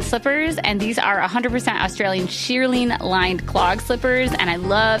not in slippers. And these are 100% Australian shearling lined clog slippers. And I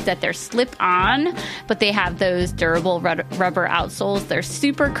love that they're slip on, but they have those durable rubber outsoles. They're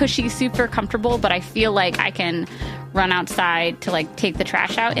super cushy, super comfortable, but I feel like I can run outside to like take the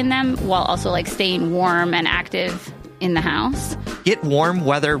trash out in them while also like staying warm and active in the house. Get warm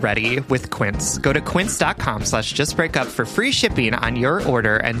weather ready with Quince. Go to quince.com/justbreakup for free shipping on your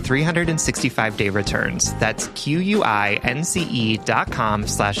order and 365-day returns. That's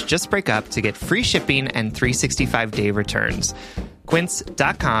QUINCE.com/justbreakup to get free shipping and 365-day returns.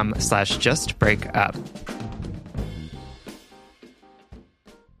 Quince.com/justbreakup.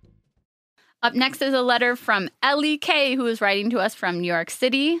 Up next is a letter from Ellie K, who is writing to us from New York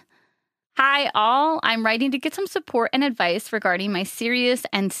City. Hi, all. I'm writing to get some support and advice regarding my serious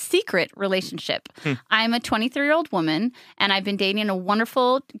and secret relationship. I'm a 23-year-old woman, and I've been dating a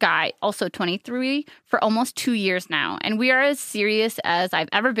wonderful guy, also 23, for almost 2 years now. And we are as serious as I've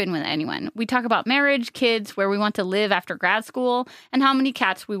ever been with anyone. We talk about marriage, kids, where we want to live after grad school, and how many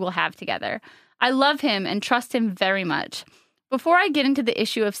cats we will have together. I love him and trust him very much. Before I get into the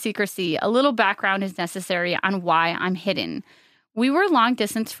issue of secrecy, a little background is necessary on why I'm hidden. We were long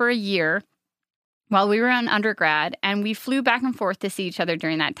distance for a year while we were in undergrad, and we flew back and forth to see each other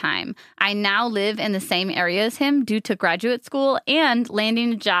during that time. I now live in the same area as him due to graduate school and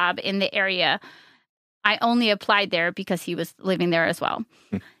landing a job in the area. I only applied there because he was living there as well.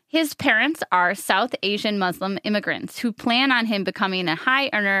 His parents are South Asian Muslim immigrants who plan on him becoming a high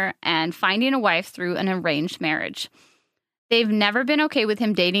earner and finding a wife through an arranged marriage. They've never been okay with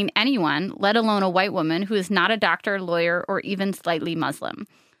him dating anyone, let alone a white woman who is not a doctor, lawyer, or even slightly Muslim.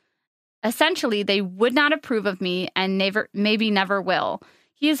 Essentially, they would not approve of me and maybe never will.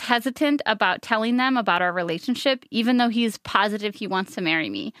 He is hesitant about telling them about our relationship, even though he is positive he wants to marry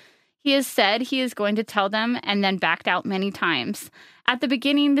me. He has said he is going to tell them and then backed out many times. At the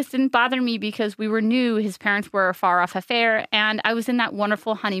beginning, this didn't bother me because we were new, his parents were a far-off affair, and I was in that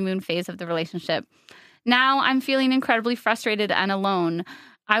wonderful honeymoon phase of the relationship. Now I'm feeling incredibly frustrated and alone.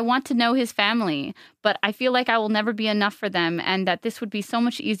 I want to know his family, but I feel like I will never be enough for them and that this would be so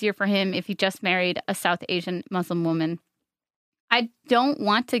much easier for him if he just married a South Asian Muslim woman. I don't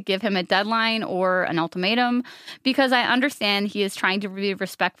want to give him a deadline or an ultimatum because I understand he is trying to be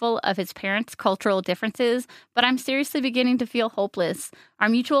respectful of his parents' cultural differences, but I'm seriously beginning to feel hopeless. Our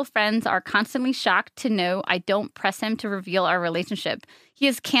mutual friends are constantly shocked to know I don't press him to reveal our relationship. He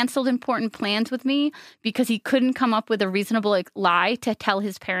has canceled important plans with me because he couldn't come up with a reasonable lie to tell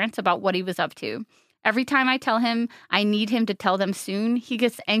his parents about what he was up to. Every time I tell him I need him to tell them soon, he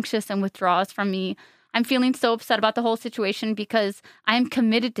gets anxious and withdraws from me. I'm feeling so upset about the whole situation because I am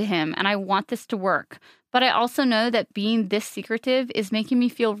committed to him and I want this to work. But I also know that being this secretive is making me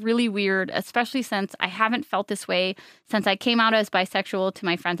feel really weird, especially since I haven't felt this way since I came out as bisexual to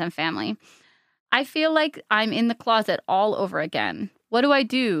my friends and family. I feel like I'm in the closet all over again. What do I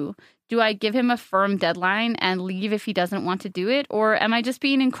do? Do I give him a firm deadline and leave if he doesn't want to do it? Or am I just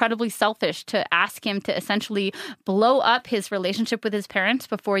being incredibly selfish to ask him to essentially blow up his relationship with his parents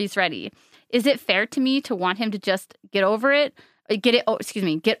before he's ready? Is it fair to me to want him to just get it over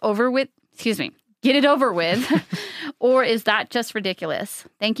with? Or is that just ridiculous?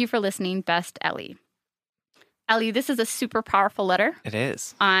 Thank you for listening. Best, Ellie. Ellie, this is a super powerful letter. It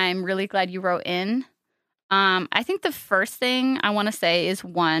is. I'm really glad you wrote in. I think the first thing I want to say is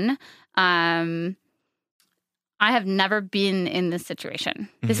one, I have never been in this situation.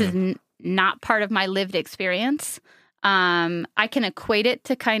 This is not part of my lived experience. I can equate it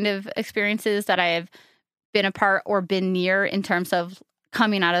to kind of experiences that I have been a part or been near in terms of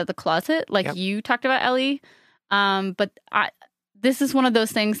coming out of the closet, like you talked about, Ellie. But this is one of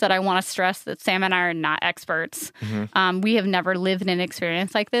those things that I want to stress that Sam and I are not experts. We have never lived in an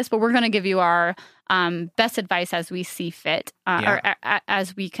experience like this, but we're going to give you our best advice as we see fit, or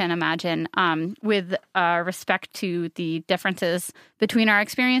as we can imagine, with respect to the differences between our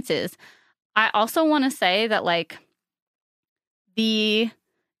experiences. I also want to say that, like,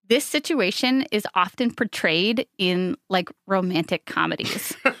 this situation is often portrayed in like romantic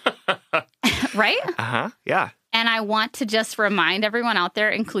comedies, right? And I want to just remind everyone out there,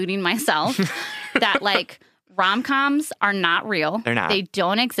 including myself, that like rom-coms are not real. They're not. They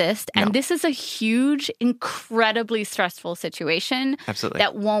don't exist. No. And this is a huge, incredibly stressful situation Absolutely.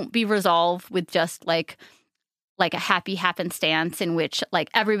 that won't be resolved with just like a happy happenstance in which like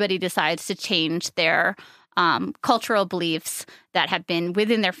everybody decides to change their cultural beliefs that have been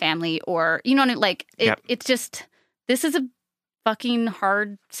within their family, or, you know, like it's just, this is a fucking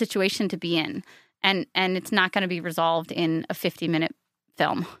hard situation to be in. And it's not going to be resolved in a 50-minute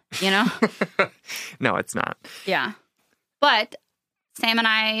film, you know? No, it's not. Yeah. But Sam and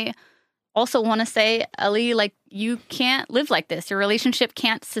I also want to say, Ellie, like, you can't live like this. Your relationship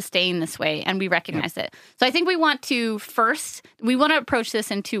can't sustain this way, and we recognize it. So I think we want to approach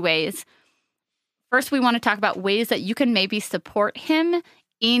this in two ways. First, we want to talk about ways that you can maybe support him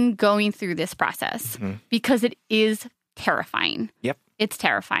in going through this process, because it is terrifying. Yep. It's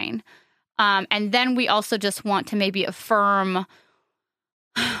terrifying. And then we also just want to maybe affirm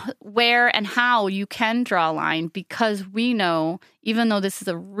where and how you can draw a line, because we know, even though this is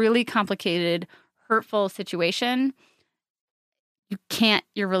a really complicated, hurtful situation,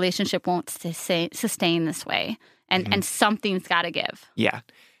 your relationship won't sustain this way. And something's got to give. Yeah.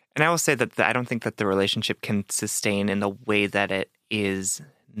 And I will say that I don't think that the relationship can sustain in the way that it is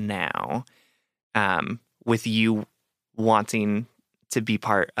now, with you wanting to be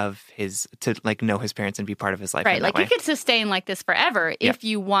part of to like know his parents and be part of his life. Right. Like way. you could sustain like this forever if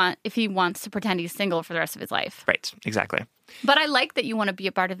he wants to pretend he's single for the rest of his life. Right. Exactly. But I like that you want to be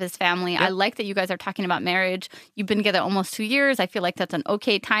a part of his family. Yep. I like that you guys are talking about marriage. You've been together almost 2 years. I feel like that's an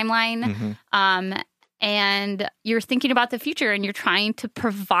okay timeline. And you're thinking about the future, and you're trying to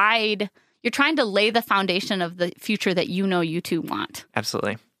lay the foundation of the future that you know you two want.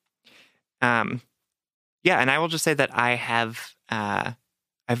 Absolutely. Yeah, and I will just say that I have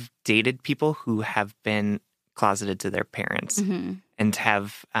I've dated people who have been closeted to their parents and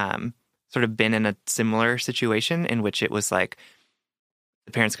have sort of been in a similar situation in which it was like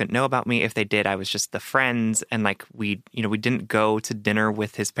the parents couldn't know about me. If they did, I was just the friends, and like we didn't go to dinner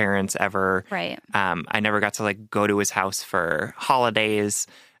with his parents ever. Right. I never got to like go to his house for holidays,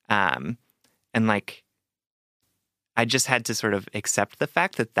 and like I just had to sort of accept the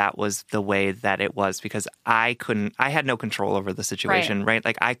fact that that was the way that it was, because I had no control over the situation, right?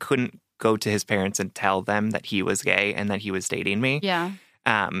 Like I couldn't go to his parents and tell them that he was gay and that he was dating me. Yeah.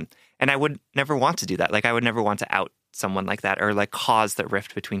 And I would never want to do that. Like I would never want to out someone like that or like cause the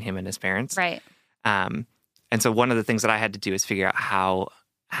rift between him and his parents. Right. And so one of the things that I had to do is figure out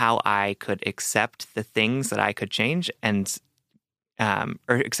how I could accept the things that I could change and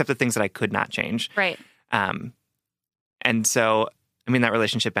or accept the things that I could not change. Right. And so, I mean, that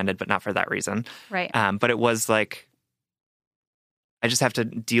relationship ended, but not for that reason. Right. But it was like, I just have to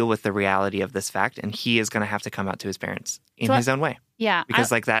deal with the reality of this fact, and he is going to have to come out to his parents in his own way. Yeah.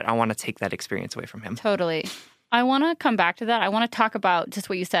 Because like that, I want to take that experience away from him. Totally. I want to come back to that. I want to talk about just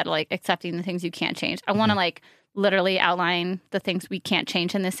what you said, like accepting the things you can't change. I want to like literally outline the things we can't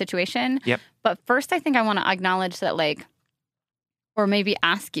change in this situation. Yep. But first, I think I want to acknowledge that like, or maybe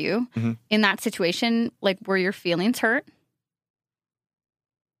ask you in that situation, like, were your feelings hurt?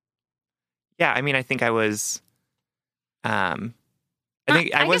 Yeah. I mean, I think I was, I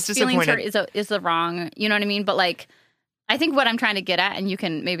was disappointed. Feelings hurt is the wrong, you know what I mean? But like, I think what I'm trying to get at, and you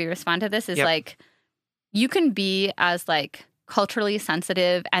can maybe respond to this, is like, you can be as like culturally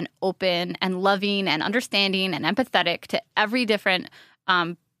sensitive and open and loving and understanding and empathetic to every different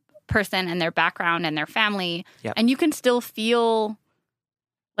person and their background and their family. Yep. And you can still feel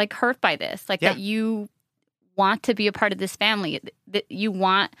like hurt by this, like that you want to be a part of this family, that you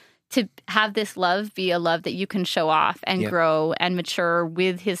want to have this love be a love that you can show off and grow and mature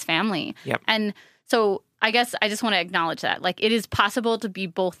with his family. Yep. And so I guess I just want to acknowledge that. Like, it is possible to be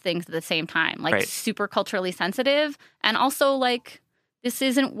both things at the same time. Like, super culturally sensitive, and also, like, this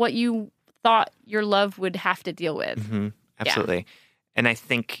isn't what you thought your love would have to deal with. Mm-hmm. Absolutely. Yeah. And I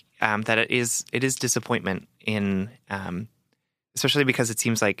think that it is disappointment in, especially because it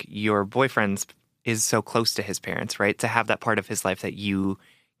seems like your boyfriend is so close to his parents, right? To have that part of his life that you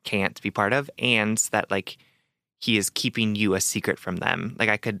can't be part of, and that, like, he is keeping you a secret from them. Like,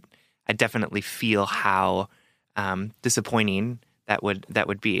 I definitely feel how disappointing that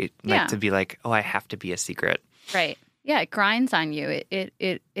would be. Like to be like, oh, I have to be a secret. Right. Yeah, it grinds on you.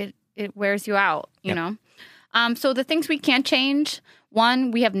 It wears you out, you know? So the things we can't change,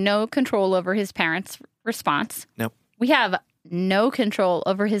 one, we have no control over his parents' response. Nope. We have no control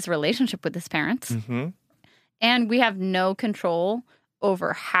over his relationship with his parents. Mm-hmm. And we have no control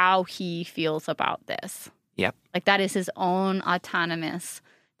over how he feels about this. Yep. Like, that is his own autonomous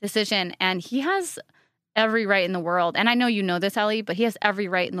decision, and he has every right in the world. And I know you know this, Ellie, but he has every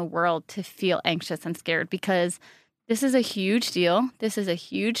right in the world to feel anxious and scared because this is a huge deal. This is a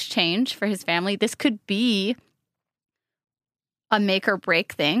huge change for his family. This could be a make or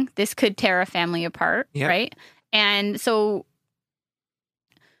break thing. This could tear a family apart, right? And so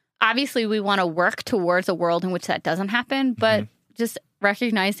obviously we want to work towards a world in which that doesn't happen, but just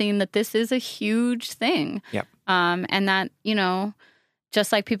recognizing that this is a huge thing. And that, you know,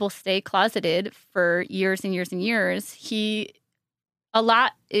 just like people stay closeted for years and years and years, a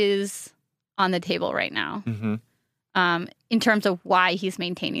lot is on the table right now in terms of why he's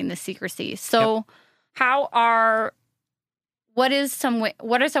maintaining the secrecy. So what are some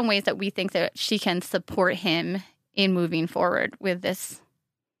ways that we think that she can support him in moving forward with this?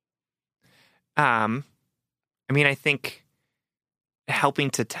 I mean, I think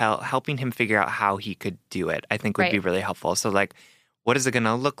helping him figure out how he could do it, I think would be really helpful. So like, what is it going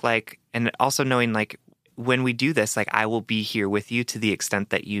to look like? And also knowing like, when we do this, like I will be here with you to the extent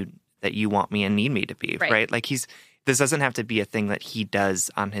that you want me and need me to be, right? Like this doesn't have to be a thing that he does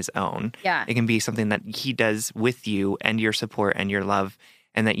on his own. Yeah. It can be something that he does with you and your support and your love,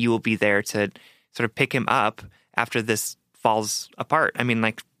 and that you will be there to sort of pick him up after this falls apart. I mean,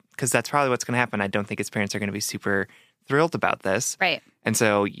 like, because that's probably what's going to happen. I don't think his parents are going to be super thrilled about this. Right. And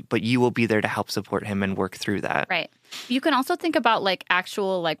so, but you will be there to help support him and work through that. Right. You can also think about like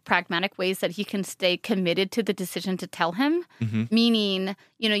actual like pragmatic ways that he can stay committed to the decision to tell him. Meaning,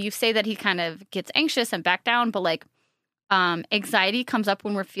 you know, you say that he kind of gets anxious and back down, but like anxiety comes up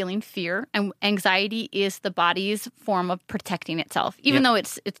when we're feeling fear, and anxiety is the body's form of protecting itself, even though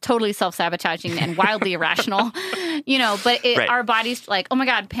it's totally self-sabotaging and wildly irrational, you know, but our body's like, oh my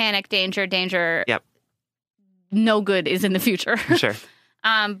God, panic, danger. Yep. No good is in the future. Sure.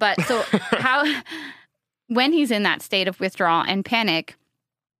 But so when he's in that state of withdrawal and panic,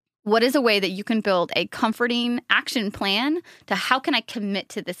 what is a way that you can build a comforting action plan to how can I commit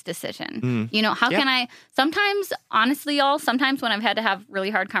to this decision? You know, how can I sometimes, honestly, y'all, sometimes when I've had to have really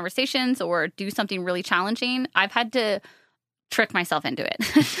hard conversations or do something really challenging, I've had to trick myself into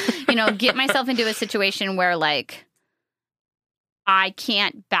it. You know, get myself into a situation where like I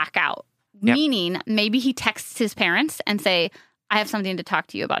can't back out. Meaning maybe he texts his parents and say, I have something to talk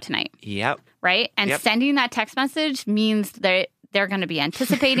to you about tonight. Right? And sending that text message means they're going to be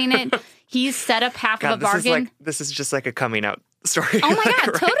anticipating it. He's set up half of a bargain. This is just like a coming out story. Oh my like, God,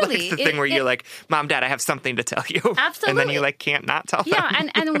 right? totally. Like the thing where you're like, Mom, Dad, I have something to tell you. Absolutely. And then you like can't not tell them. Yeah,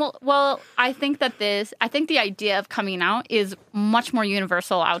 and well, I think the idea of coming out is much more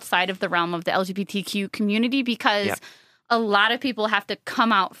universal outside of the realm of the LGBTQ community because a lot of people have to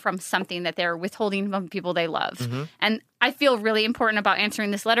come out from something that they're withholding from people they love. And I feel really important about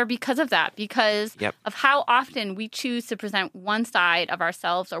answering this letter because of that, because of how often we choose to present one side of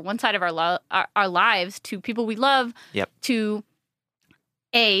ourselves or one side of our lives to people we love to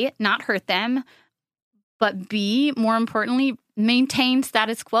A, not hurt them, but B, more importantly, maintain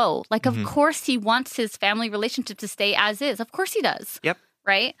status quo. Like, of course he wants his family relationship to stay as is. Of course he does.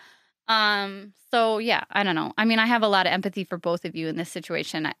 Right? So yeah, I don't know. I mean, I have a lot of empathy for both of you in this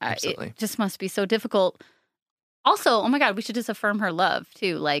situation. It just must be so difficult. Also, oh my God, we should just affirm her love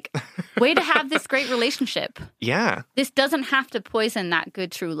too. Like, way to have this great relationship. Yeah. This doesn't have to poison that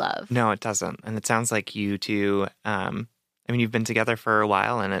good, true love. No, it doesn't. And it sounds like you two, I mean, you've been together for a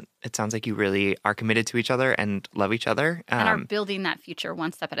while, and it sounds like you really are committed to each other and love each other. And are building that future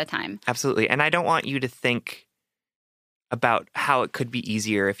one step at a time. Absolutely. And I don't want you to think about how it could be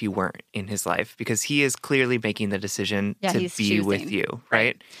easier if you weren't in his life, because he is clearly making the decision to be choosing with you,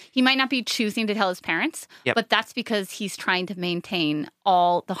 right? He might not be choosing to tell his parents, but that's because he's trying to maintain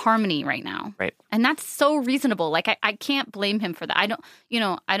all the harmony right now. Right. And that's so reasonable. Like, I can't blame him for that.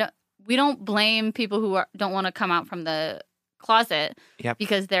 We don't blame people who don't want to come out from the closet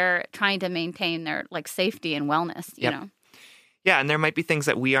because they're trying to maintain their like safety and wellness, you know? Yeah. And there might be things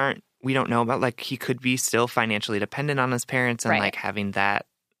that we don't know about. Like, he could be still financially dependent on his parents, and like having that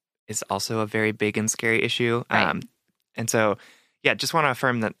is also a very big and scary issue. And so, yeah, just want to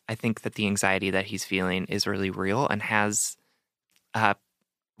affirm that I think that the anxiety that he's feeling is really real and has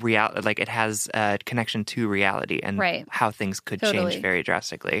it has a connection to reality and how things could change very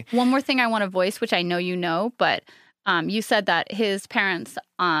drastically. One more thing I want to voice, which I know you know, but you said that his parents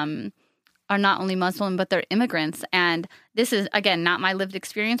are not only Muslim, but they're immigrants. And this is, again, not my lived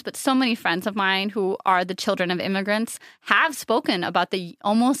experience, but so many friends of mine who are the children of immigrants have spoken about the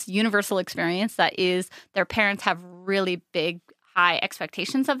almost universal experience that is their parents have really big, high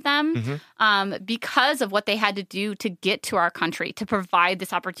expectations of them because of what they had to do to get to our country, to provide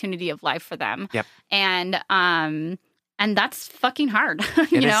this opportunity of life for them. And And that's fucking hard,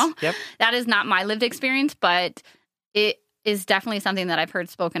 It is. know? Yep. That is not my lived experience, but it is definitely something that I've heard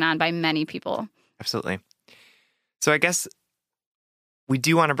spoken on by many people. Absolutely. So I guess we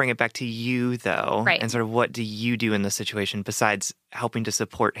do want to bring it back to you, though, Right. and sort of what do you do in this situation besides helping to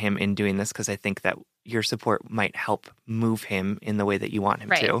support him in doing this? Because I think that your support might help move him in the way that you want him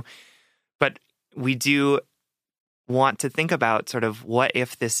Right. to. But we do want to think about sort of what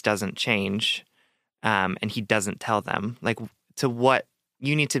if this doesn't change and he doesn't tell them? Like, to what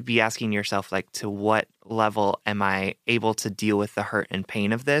you need to be asking yourself, like, to what level am I able to deal with the hurt and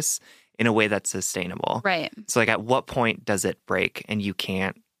pain of this in a way that's sustainable? Right. So, like, at what point does it break and you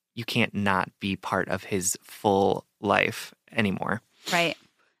can't not be part of his full life anymore? Right.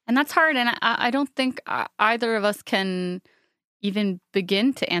 And that's hard. And I don't think either of us can even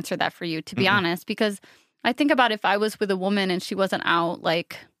begin to answer that for you, to be honest, because I think about if I was with a woman and she wasn't out,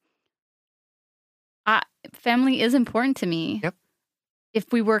 like, family is important to me. Yep.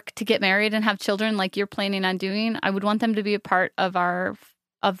 If we were to get married and have children like you're planning on doing, I would want them to be a part of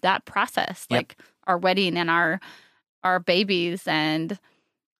that process, Yep. like our wedding and our babies. And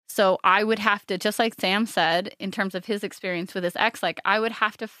so I would have to, just like Sam said, in terms of his experience with his ex, like I would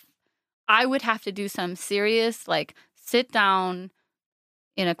have to do some serious, like, sit down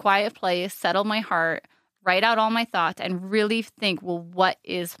in a quiet place, settle my heart, write out all my thoughts, and really think, well, what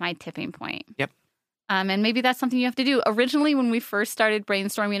is my tipping point? Yep. And maybe that's something you have to do. Originally, when we first started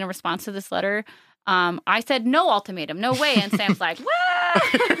brainstorming in response to this letter, I said, no ultimatum, no way. And Sam's like,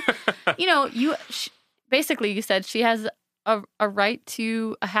 well, basically you said she has a right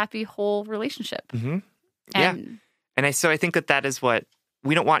to a happy, whole relationship. Mm-hmm. Yeah. And I think that is what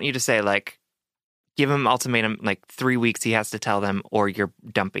we don't want you to say, like, give him ultimatum, like 3 weeks he has to tell them or you're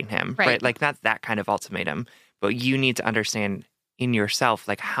dumping him, right? Like, not that kind of ultimatum, but you need to understand in yourself,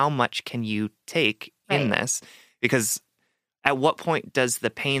 like, how much can you take in this? Because at what point does the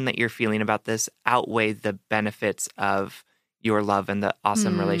pain that you're feeling about this outweigh the benefits of your love and the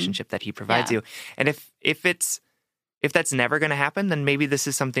awesome relationship that he provides you? And if that's never going to happen, then maybe this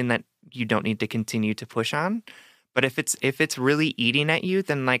is something that you don't need to continue to push on. But if it's really eating at you,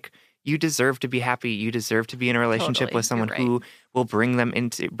 then, like, you deserve to be happy. You deserve to be in a relationship with someone who will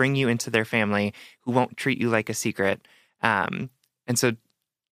bring you into their family, who won't treat you like a secret. And so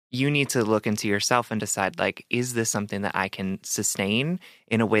you need to look into yourself and decide, like, is this something that I can sustain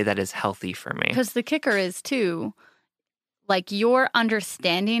in a way that is healthy for me? Because the kicker is, too, like, your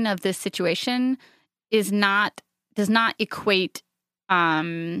understanding of this situation does not equate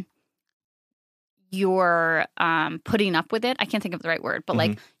your putting up with it. I can't think of the right word, but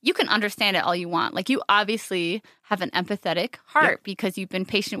like, you can understand it all you want. Like, you obviously have an empathetic heart because you've been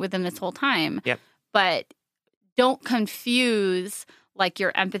patient with them this whole time. Yep. But don't confuse, like,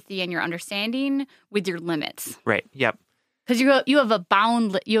 your empathy and your understanding with your limits. Right. Yep. Because you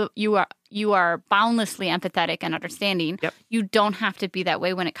are boundlessly empathetic and understanding. Yep. You don't have to be that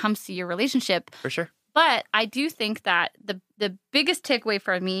way when it comes to your relationship. For sure. But I do think that the biggest takeaway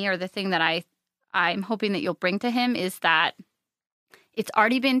for me, or the thing that I'm hoping that you'll bring to him, is that it's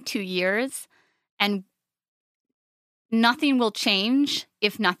already been 2 years and nothing will change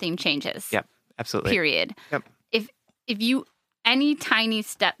if nothing changes. Yep. Absolutely. Period. Yep. If you, any tiny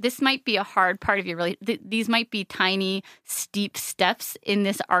step, this might be a hard part of your relationship. These might be tiny, steep steps in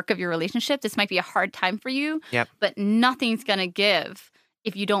this arc of your relationship. This might be a hard time for you. Yep. But nothing's going to give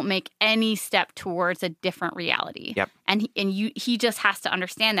if you don't make any step towards a different reality. Yep. And he just has to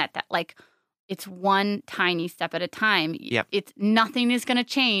understand that like, it's one tiny step at a time. Yep. Nothing is going to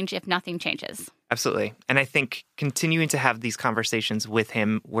change if nothing changes. Absolutely. And I think continuing to have these conversations with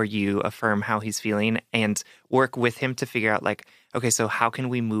him where you affirm how he's feeling and work with him to figure out, like, okay, so how can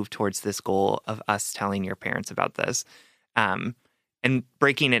we move towards this goal of us telling your parents about this? And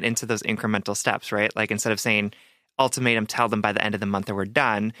breaking it into those incremental steps, right? Like, instead of saying, ultimatum, tell them by the end of the month or we're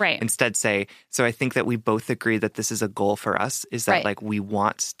done. Right. Instead say, so I think that we both agree that this is a goal for us, is that like, we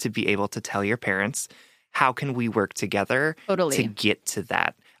want to be able to tell your parents. How can we work together to get to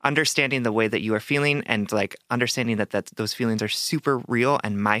that? Understanding the way that you are feeling and like understanding that those feelings are super real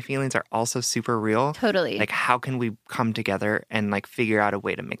and my feelings are also super real. Totally. Like, how can we come together and like figure out a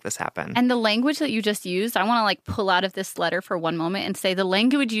way to make this happen? And the language that you just used, I want to like pull out of this letter for one moment and say the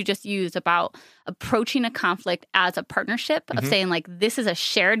language you just used about approaching a conflict as a partnership, of saying like, this is a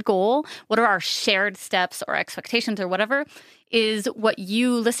shared goal. What are our shared steps or expectations or whatever, is what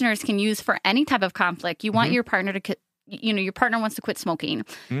you listeners can use for any type of conflict. You want your partner to, your partner wants to quit smoking.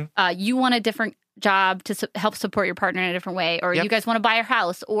 You want a different job to help support your partner in a different way, or you guys want to buy a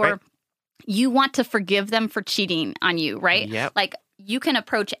house, or you want to forgive them for cheating on you, right? Yep. Like, you can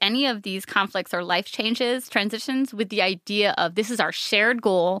approach any of these conflicts or life changes, transitions with the idea of this is our shared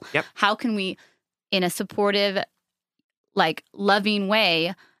goal. Yep. How can we, in a supportive, like loving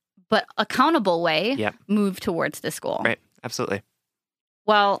way, but accountable way, move towards this goal? Right. Absolutely.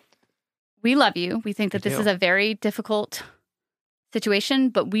 Well, we love you. We think that We this do. is a very difficult situation,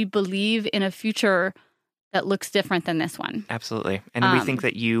 but we believe in a future that looks different than this one. Absolutely. And we think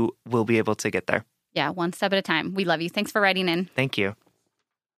that you will be able to get there. Yeah, one step at a time. We love you. Thanks for writing in. Thank you.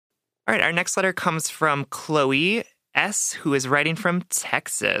 All right, our next letter comes from Chloe S., who is writing from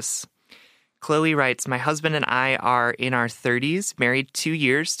Texas. Chloe writes, my husband and I are in our 30s, married 2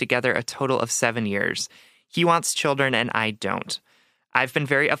 years, together a total of 7 years. He wants children and I don't. I've been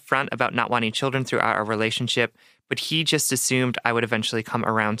very upfront about not wanting children throughout our relationship, but he just assumed I would eventually come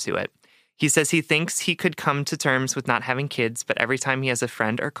around to it. He says he thinks he could come to terms with not having kids, but every time he has a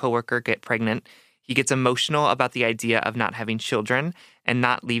friend or coworker get pregnant, he gets emotional about the idea of not having children and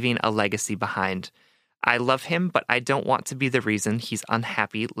not leaving a legacy behind. I love him, but I don't want to be the reason he's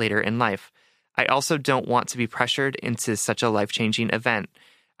unhappy later in life. I also don't want to be pressured into such a life-changing event.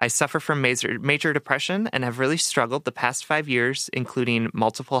 I suffer from major depression and have really struggled the past 5 years, including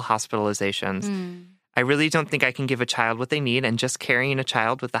multiple hospitalizations. I really don't think I can give a child what they need, and just carrying a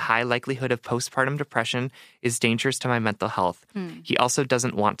child with a high likelihood of postpartum depression is dangerous to my mental health. He also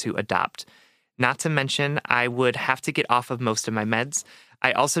doesn't want to adopt. Not to mention, I would have to get off of most of my meds.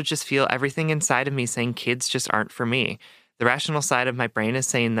 I also just feel everything inside of me saying kids just aren't for me. The rational side of my brain is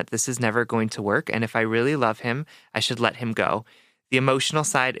saying that this is never going to work, and if I really love him, I should let him go. The emotional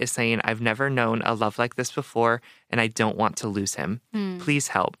side is saying I've never known a love like this before, and I don't want to lose him. Please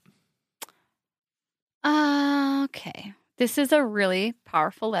help. Okay. This is a really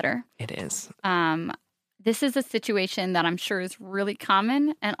powerful letter. It is. This is a situation that I'm sure is really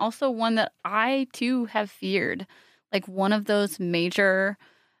common, and also one that I, too, have feared. Like one of those major,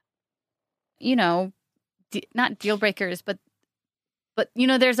 not deal breakers, but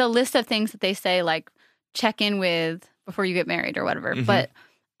there's a list of things that they say, like, check in with before you get married or whatever. Mm-hmm. But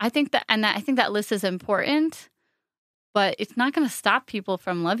I think that list is important, but it's not going to stop people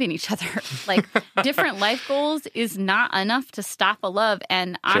from loving each other. Like, different life goals is not enough to stop a love.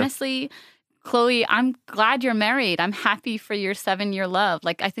 And honestly, Chloe, I'm glad you're married. I'm happy for your 7-year love.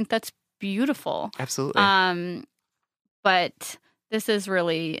 Like, I think that's beautiful. Absolutely. But this is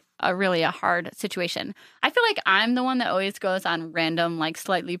really a hard situation. I feel like I'm the one that always goes on random, like,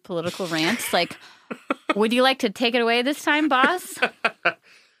 slightly political rants. Like, would you like to take it away this time, boss?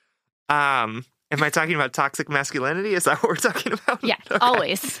 Am I talking about toxic masculinity? Is that what we're talking about? Yeah, Okay.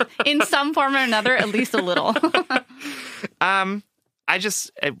 always. In some form or another, at least a little. I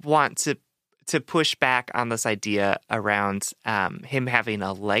just want to push back on this idea around him having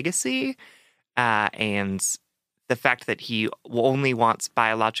a legacy and the fact that he only wants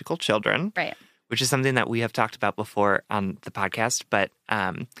biological children, Right. which is something that we have talked about before on the podcast. But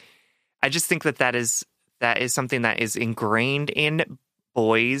I just think that is something that is ingrained in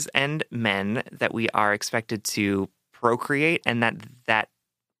boys and men, that we are expected to procreate, and that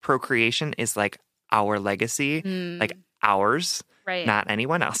procreation is like our legacy, like ours, Right. not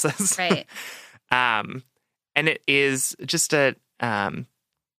anyone else's. Right. And it is just I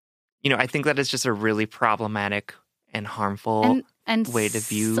think that is just a really problematic and harmful and way to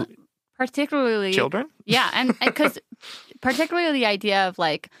view particularly children. Yeah, and because particularly the idea of,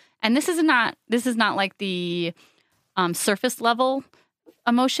 like, and this is not like the surface level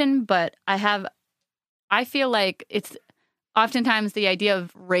emotion, but I feel like it's oftentimes the idea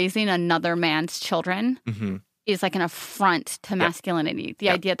of raising another man's children Mm-hmm. is like an affront to masculinity. The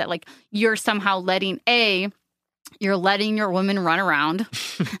idea that, like, you're somehow letting your woman run around.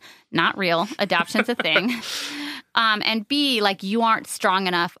 Not real. Adoption's a thing. And B, like, you aren't strong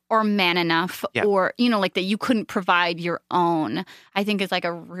enough or man enough or, like, that you couldn't provide your own, I think is like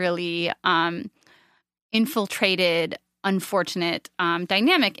a really infiltrated, unfortunate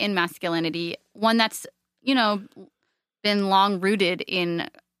dynamic in masculinity. One that's, been long rooted in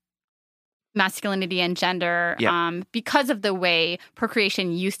masculinity and gender because of the way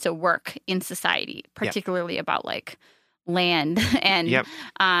procreation used to work in society, particularly about, like, land and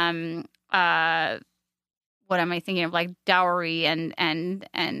what am I thinking of, like, dowry and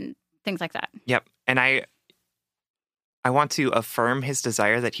things like that. Yep. And I want to affirm his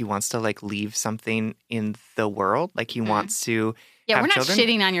desire that he wants to, like, leave something in the world. Like, he wants to have we're not children.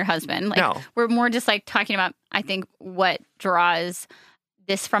 shitting on your husband. Like, No. We're more just, like, talking about, I think, what draws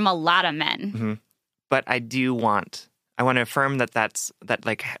this from a lot of men. Mm-hmm. But I want to affirm that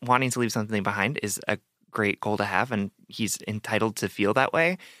like, wanting to leave something behind is a great goal to have, and he's entitled to feel that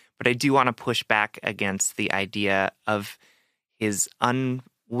way. But I do want to push back against the idea of his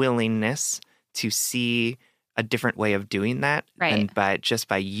unwillingness to see a different way of doing that than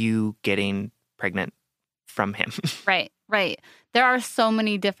by you getting pregnant from him. Right. There are so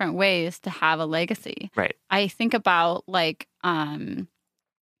many different ways to have a legacy. Right. I think about like,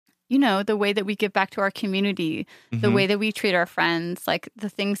 the way that we give back to our community, the way that we treat our friends, like the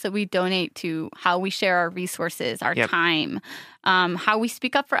things that we donate to, how we share our resources, our time, how we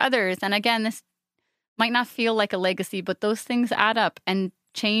speak up for others. And again, this might not feel like a legacy, but those things add up, and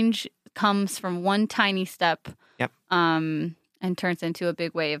change comes from one tiny step and turns into a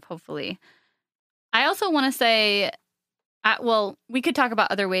big wave, hopefully. I also want to say, we could talk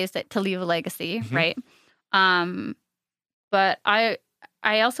about other ways to leave a legacy, right? But I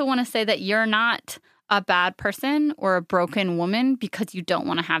also want to say that you're not a bad person or a broken woman because you don't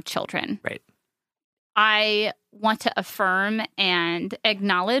want to have children. Right. I want to affirm and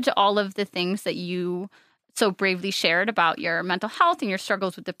acknowledge all of the things that you so bravely shared about your mental health and your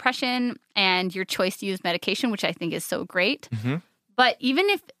struggles with depression and your choice to use medication, which I think is so great. But even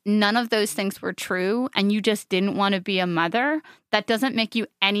if none of those things were true and you just didn't want to be a mother, that doesn't make you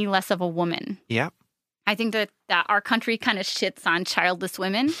any less of a woman. Yeah. I think that our country kind of shits on childless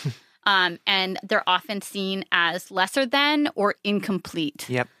women, and they're often seen as lesser than or incomplete.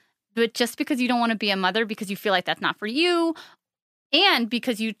 Yep. But just because you don't want to be a mother because you feel like that's not for you, and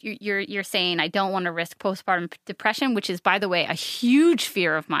because you're saying I don't want to risk postpartum depression, which is, by the way, a huge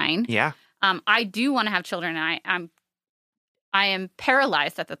fear of mine. Yeah. I do want to have children, and I am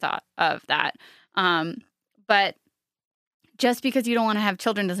paralyzed at the thought of that. But just because you don't want to have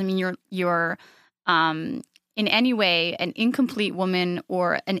children doesn't mean you're in any way an incomplete woman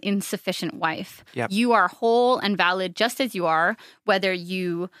or an insufficient wife. Yep. You are whole and valid just as you are, whether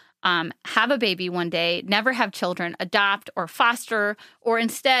you have a baby one day, never have children, adopt or foster, or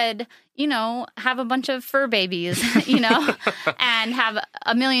instead, have a bunch of fur babies, and have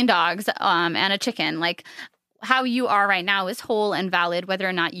 1 million dogs and a chicken. Like, how you are right now is whole and valid, whether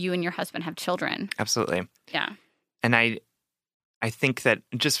or not you and your husband have children. Absolutely. Yeah. And I think that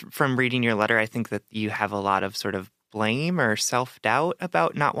just from reading your letter, I think that you have a lot of sort of blame or self-doubt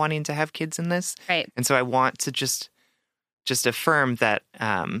about not wanting to have kids in this. Right. And so I want to just affirm that,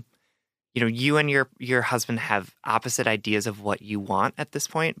 you and your husband have opposite ideas of what you want at this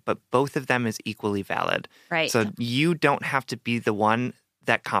point, but both of them is equally valid. Right. So you don't have to be the one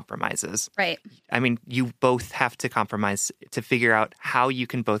that compromises. Right. I mean, you both have to compromise to figure out how you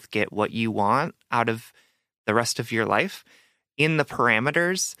can both get what you want out of the rest of your life in the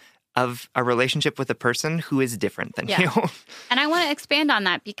parameters of a relationship with a person who is different than you. And I want to expand on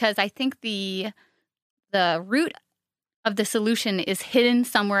that because I think the root of the solution is hidden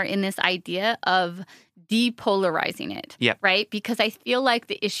somewhere in this idea of depolarizing it. Yep. Right? Because I feel like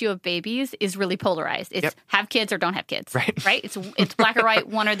the issue of babies is really polarized. It's have kids or don't have kids. Right. Right? It's black or white,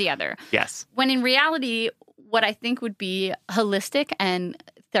 one or the other. Yes. When in reality, what I think would be holistic and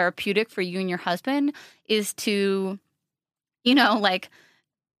therapeutic for you and your husband is to, take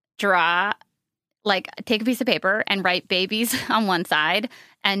a piece of paper and write babies on one side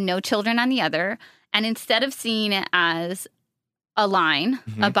and no children on the other. And instead of seeing it as a line,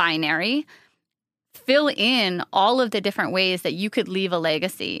 a binary, fill in all of the different ways that you could leave a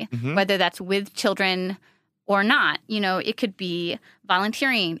legacy, whether that's with children or not. It could be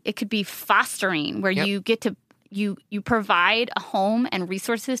volunteering. It could be fostering, where you get to you provide a home and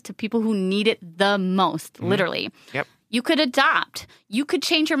resources to people who need it the most, literally. Yep. You could adopt. You could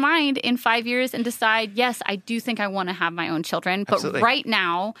change your mind in 5 years and decide, yes, I do think I want to have my own children. But Absolutely. right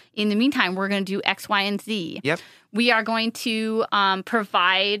now, in the meantime, we're going to do X, Y, and Z. Yep. We are going to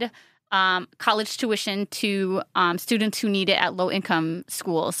provide college tuition to students who need it at low-income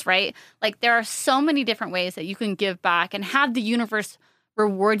schools, right? Like, there are so many different ways that you can give back and have the universe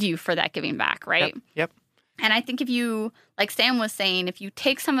reward you for that giving back, right? Yep. And I think if you, like Sam was saying, if you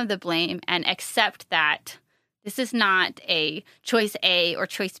take some of the blame and accept that this is not a choice A or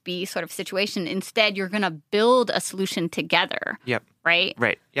choice B sort of situation. Instead, you're going to build a solution together. Yep. Right?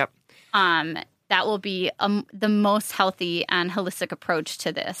 Right. Yep. That will be the most healthy and holistic approach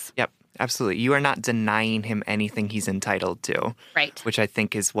to this. Yep. Absolutely. You are not denying him anything he's entitled to. Right. Which I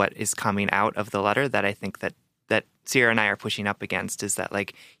think is what is coming out of the letter that I think that Sierra and I are pushing up against is that,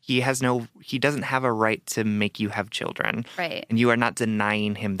 like, he doesn't have a right to make you have children. Right. And you are not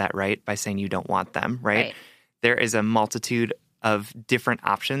denying him that right by saying you don't want them, right? There is a multitude of different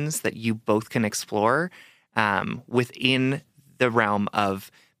options that you both can explore within the realm of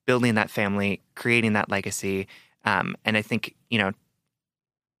building that family, creating that legacy. And I think,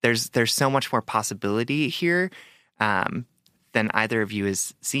 there's so much more possibility here than either of you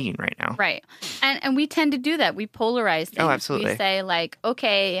is seeing right now. Right. And we tend to do that. We polarize things. Oh, absolutely. We say like,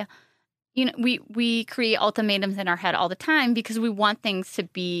 okay, we create ultimatums in our head all the time because we want things to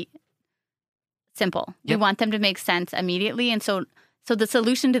be simple. Yep. We want them to make sense immediately. And so the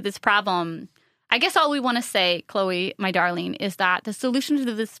solution to this problem, I guess all we want to say, Chloe, my darling, is that the solution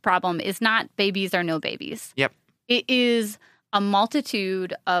to this problem is not babies or no babies. Yep. It is a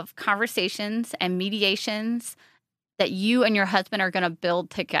multitude of conversations and mediations that you and your husband are going to build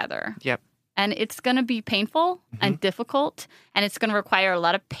together. Yep. And it's going to be painful and difficult, and it's going to require a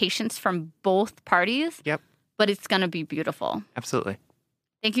lot of patience from both parties. Yep. But it's going to be beautiful. Absolutely.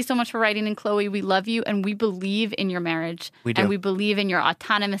 Thank you so much for writing in, Chloe. We love you, and we believe in your marriage. We do. And we believe in your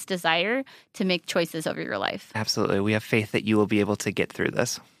autonomous desire to make choices over your life. Absolutely. We have faith that you will be able to get through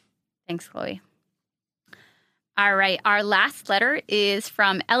this. Thanks, Chloe. All right. Our last letter is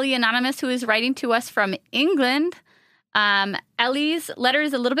from Ellie Anonymous, who is writing to us from England. Ellie's letter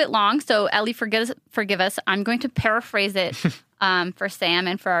is a little bit long, so Ellie, forgive us. I'm going to paraphrase it for Sam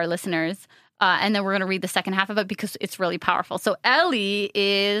and for our listeners. And then we're going to read the second half of it because it's really powerful. So Ellie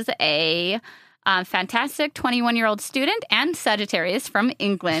is a fantastic 21-year-old student and Sagittarius from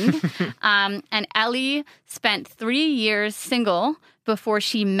England. And Ellie spent 3 years single before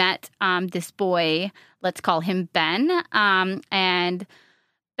she met this boy. Let's call him Ben. And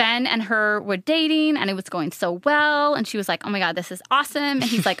Ben and her were dating, and it was going so well. And she was like, oh, my God, this is awesome. And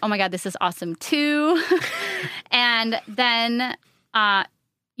he's like, oh, my God, this is awesome, too. And then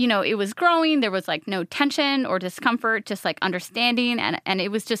it was growing. There was like no tension or discomfort, just like understanding. And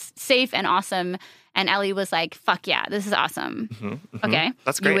it was just safe and awesome. And Ellie was like, fuck yeah, this is awesome. Okay.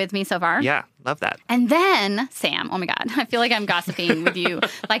 That's great. You with me so far? Yeah. Love that. And then, Sam, oh my God, I feel like I'm gossiping with you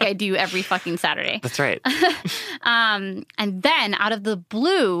like I do every fucking Saturday. That's right. And then out of the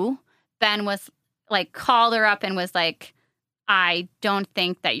blue, Ben was like, called her up and was like, I don't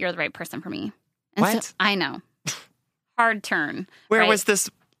think that you're the right person for me. And What? So, I know. Hard turn. Where right? was this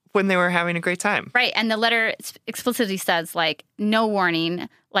when they were having a great time? Right. And the letter explicitly says, like, no warning.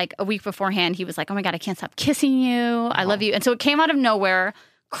 Like, a week beforehand, he was like, oh, my God, I can't stop kissing you. I love you. And so it came out of nowhere,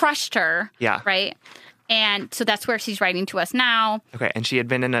 crushed her. Yeah. Right. And so that's where she's writing to us now. Okay. And she had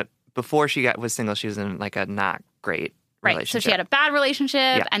been before she was single, she was in like a not great Right. relationship. So she had a bad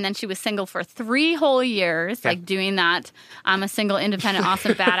relationship, and then she was single for 3 whole years, like doing that. I'm a single, independent,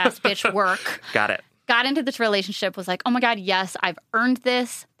 awesome, badass bitch work. Got it. Got into this relationship, was like, oh my God, yes, I've earned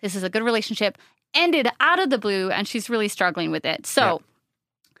this. This is a good relationship. Ended out of the blue, and she's really struggling with it. So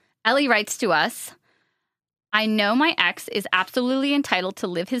Ellie writes to us, I know my ex is absolutely entitled to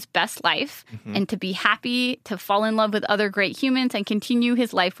live his best life and to be happy, to fall in love with other great humans and continue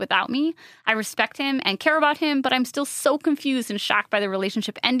his life without me. I respect him and care about him, but I'm still so confused and shocked by the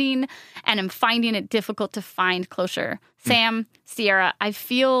relationship ending, and I'm finding it difficult to find closure. Sam, Sierra, I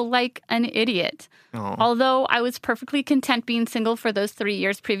feel like an idiot. Oh. Although I was perfectly content being single for those 3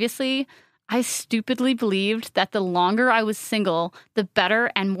 years previously, I stupidly believed that the longer I was single, the better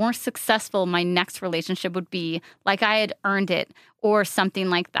and more successful my next relationship would be, like I had earned it or something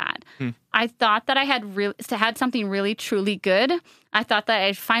like that. I thought that I had something really, truly good. I thought that I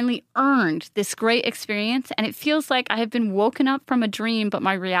had finally earned this great experience, and it feels like I have been woken up from a dream, but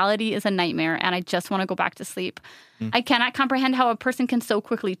my reality is a nightmare, and I just want to go back to sleep. I cannot comprehend how a person can so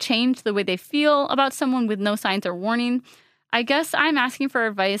quickly change the way they feel about someone with no signs or warning. I guess I'm asking for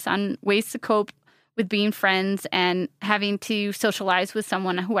advice on ways to cope with being friends and having to socialize with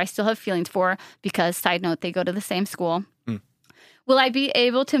someone who I still have feelings for because, side note, they go to the same school. Will I be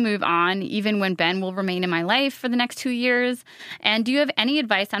able to move on even when Ben will remain in my life for the next 2 years? And do you have any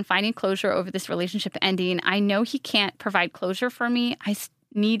advice on finding closure over this relationship ending? I know he can't provide closure for me. I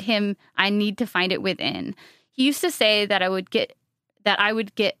need to find it within. He used to say that I would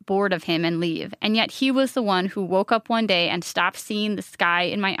get bored of him and leave. And yet he was the one who woke up one day and stopped seeing the sky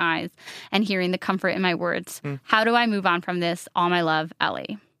in my eyes and hearing the comfort in my words. How do I move on from this? All my love,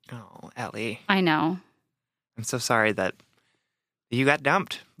 Ellie. Oh, Ellie. I know. I'm so sorry that you got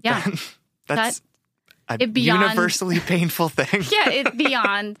dumped. Yeah. That's a it beyond, universally painful thing. Yeah, it's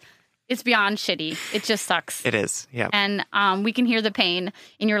beyond shitty. It just sucks. It is, yeah. And we can hear the pain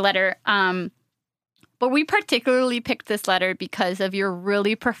in your letter. But we particularly picked this letter because of your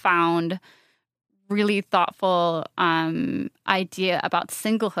really profound, really thoughtful idea about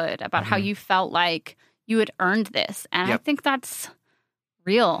singlehood, about how you felt like you had earned this. And I think that's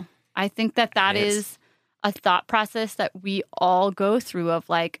real. I think that is a thought process that we all go through of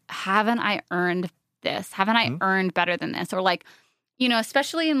like, haven't I earned this? Haven't I earned better than this? Or like,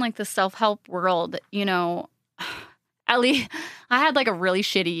 especially in like the self-help world, Ellie, I had like a really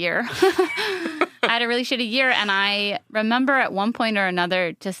shitty year. I had a really shitty year. And I remember at one point or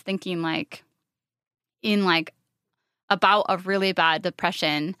another just thinking like, about a really bad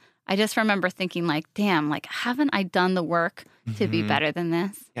depression, I just remember thinking like, damn, like, haven't I done the work to be better than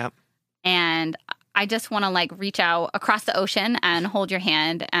this? Yep. And I just want to like reach out across the ocean and hold your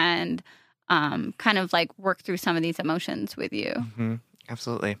hand and kind of like work through some of these emotions with you.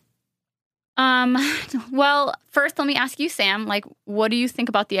 Absolutely. Well, first, let me ask you, Sam, like, what do you think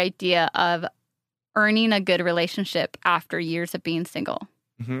about the idea of earning a good relationship after years of being single?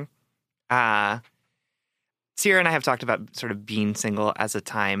 Sierra and I have talked about sort of being single as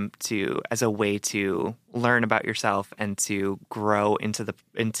a way to learn about yourself and to grow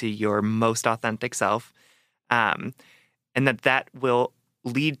into your most authentic self, and that will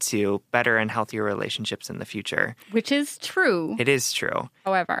lead to better and healthier relationships in the future. Which is true. It is true.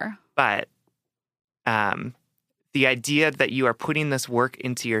 However, but the idea that you are putting this work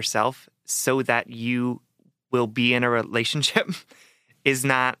into yourself so that you will be in a relationship is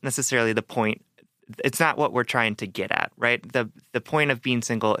not necessarily the point. It's not what we're trying to get at, right? The point of being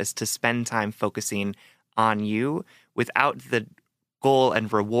single is to spend time focusing on you without the goal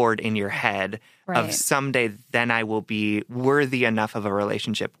and reward in your head of someday then I will be worthy enough of a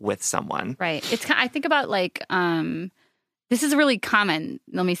relationship with someone. Right. I think about like this is really common.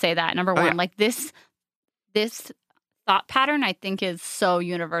 Let me say that. Number one, like this thought pattern, I think, is so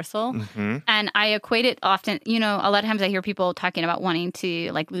universal. And I equate it often, a lot of times I hear people talking about wanting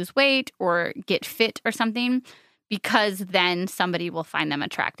to like lose weight or get fit or something because then somebody will find them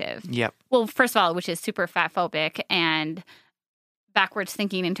attractive. Yep. Well, first of all, which is super fat phobic and backwards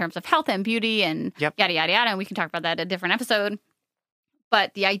thinking in terms of health and beauty and yada, yada, yada. And we can talk about that in a different episode.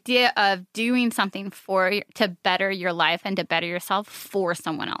 But the idea of doing something to better your life and to better yourself for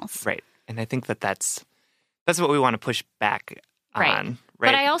someone else. Right. And I think that's what we want to push back on. Right.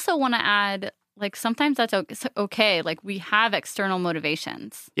 But I also want to add, like, sometimes that's okay. Like, we have external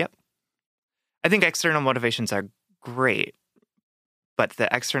motivations. Yep. I think external motivations are great, but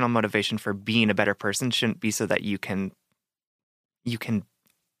the external motivation for being a better person shouldn't be so that you can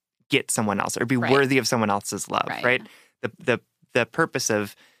get someone else or be worthy of someone else's love, right? The purpose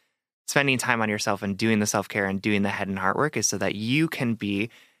of spending time on yourself and doing the self-care and doing the head and heart work is so that you can be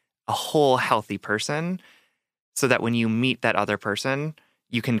a whole healthy person, so that when you meet that other person,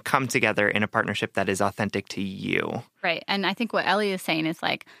 you can come together in a partnership that is authentic to you. Right. And I think what Ellie is saying is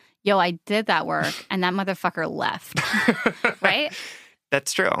like, yo, I did that work and that motherfucker left. Right?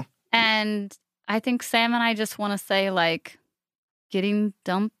 That's true. And I think Sam and I just want to say, like, getting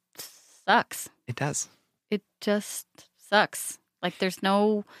dumped sucks. It does. It just sucks. Like, there's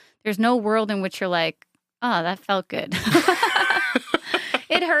no world in which you're like, oh, that felt good.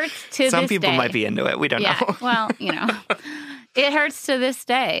 It hurts to this day. Some people might be into it. We don't know. Well, it hurts to this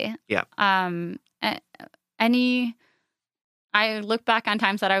day. Yeah. I look back on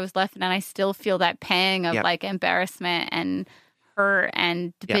times that I was left and I still feel that pang of like embarrassment and hurt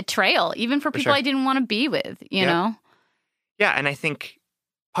and betrayal, even for people I didn't want to be with, you know? Yeah. And I think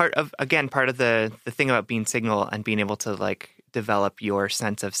part of the thing about being single and being able to like develop your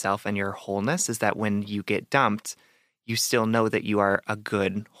sense of self and your wholeness is that when you get dumped, you still know that you are a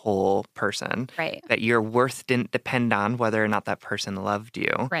good, whole person. Right. That your worth didn't depend on whether or not that person loved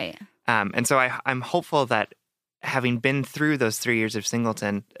you. Right. And so I'm hopeful that having been through those 3 years of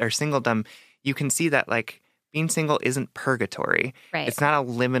singledom, you can see that like being single isn't purgatory. Right. It's not a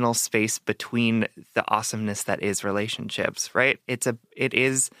liminal space between the awesomeness that is relationships, right? It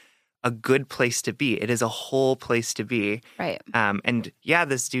is a good place to be. It is a whole place to be. Right. And yeah,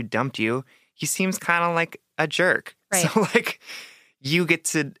 this dude dumped you. He seems kind of like a jerk. Right. So like you get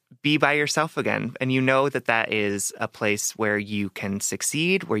to be by yourself again. And you know that is a place where you can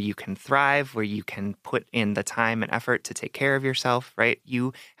succeed, where you can thrive, where you can put in the time and effort to take care of yourself, right?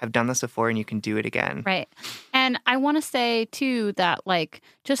 You have done this before and you can do it again. Right. And I want to say too that like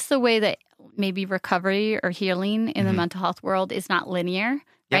just the way that maybe recovery or healing in the mental health world is not linear,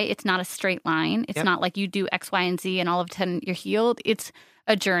 right? It's not a straight line. It's not like you do X, Y, and Z and all of a sudden you're healed. It's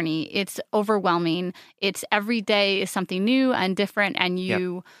a journey. It's overwhelming. It's every day is something new and different, and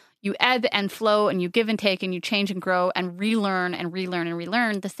you ebb and flow, and you give and take, and you change and grow, and relearn and relearn and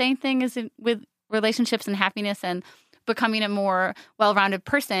relearn. The same thing is with relationships and happiness and becoming a more well-rounded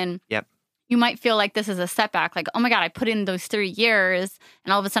person. Yep. You might feel like this is a setback, like, oh my God, I put in those 3 years,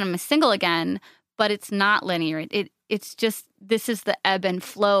 and all of a sudden I'm single again. But it's not linear. It's just, this is the ebb and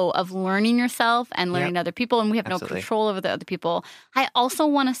flow of learning yourself and learning other people, and we have no control over the other people. I also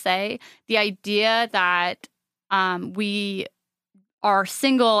want to say the idea that we are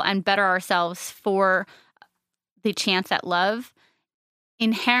single and better ourselves for the chance at love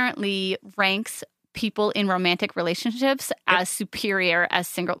inherently ranks people in romantic relationships as superior as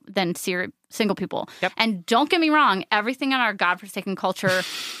single people. Yep. And don't get me wrong, everything in our godforsaken culture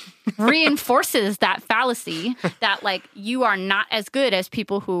reinforces that fallacy that like you are not as good as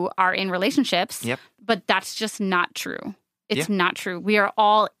people who are in relationships. Yep. But that's just not true. It's not true. We are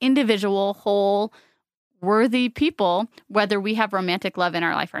all individual, whole, worthy people, whether we have romantic love in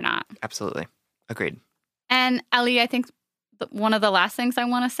our life or not. Absolutely. Agreed. And Ellie, I think one of the last things I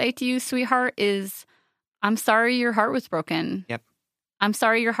want to say to you, sweetheart, is I'm sorry your heart was broken. Yep. I'm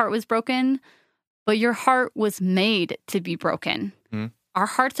sorry your heart was broken, but your heart was made to be broken. Mm-hmm. Our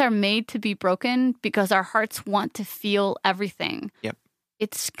hearts are made to be broken because our hearts want to feel everything. Yep.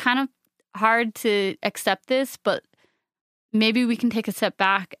 It's kind of hard to accept this, but maybe we can take a step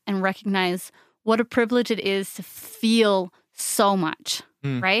back and recognize what a privilege it is to feel so much,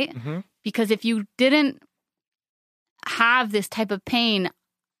 right? Mm-hmm. Because if you didn't have this type of pain,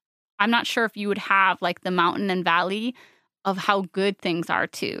 I'm not sure if you would have like the mountain and valley of how good things are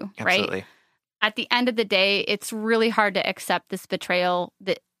too, right? Absolutely. At the end of the day, it's really hard to accept this betrayal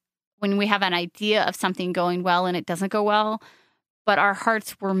that when we have an idea of something going well and it doesn't go well, but our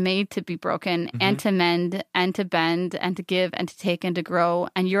hearts were made to be broken and to mend and to bend and to give and to take and to grow,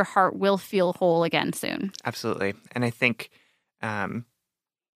 and your heart will feel whole again soon. Absolutely. And I think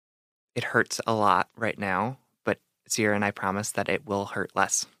it hurts a lot right now, but Sierra and I promise that it will hurt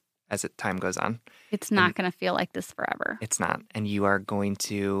less as time goes on. It's not going to feel like this forever. It's not. And you are going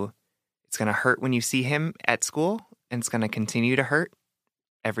to, it's going to hurt when you see him at school, and it's going to continue to hurt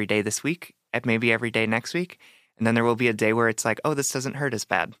every day this week, and maybe every day next week. And then there will be a day where it's like, oh, this doesn't hurt as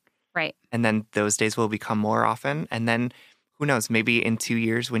bad. Right. And then those days will become more often. And then who knows, maybe in 2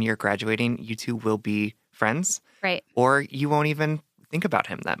 years when you're graduating, you two will be friends. Right. Or you won't even think about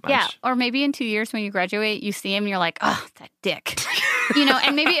him that much. Yeah. Or maybe in 2 years when you graduate, you see him and you're like, oh, that dick.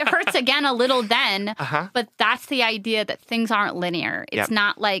 And maybe it hurts again a little then. But that's the idea that things aren't linear. It's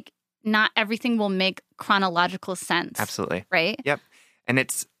not like, not everything will make chronological sense. Absolutely. Right? Yep. And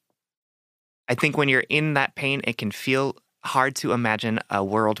I think when you're in that pain, it can feel hard to imagine a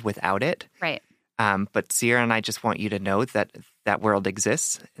world without it. Right. But Sierra and I just want you to know that that world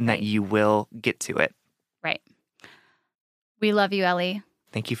exists and that you will get to it. Right. We love you, Ellie.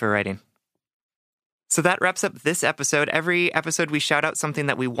 Thank you for writing. So that wraps up this episode. Every episode, we shout out something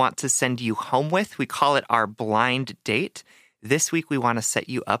that we want to send you home with. We call it our blind date. This week, we want to set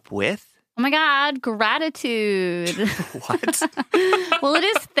you up with... Oh my God, gratitude. What? Well, it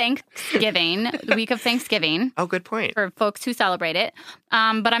is Thanksgiving, the week of Thanksgiving. Oh, good point. For folks who celebrate it.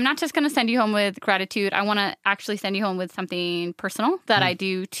 But I'm not just going to send you home with gratitude. I want to actually send you home with something personal that I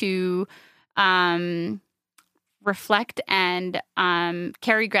do to reflect and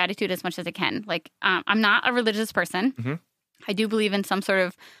carry gratitude as much as I can. Like, I'm not a religious person. Mm-hmm. I do believe in some sort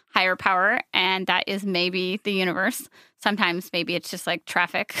of higher power, and that is maybe the universe. Sometimes maybe it's just like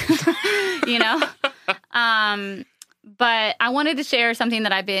traffic, But I wanted to share something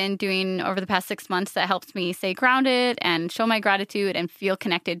that I've been doing over the past 6 months that helps me stay grounded and show my gratitude and feel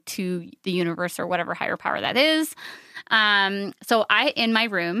connected to the universe or whatever higher power that is. So in my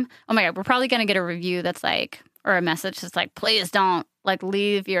room, oh my God, we're probably going to get a review that's like, or a message that's like, please don't like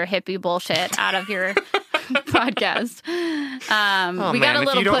leave your hippie bullshit out of your podcast. We got a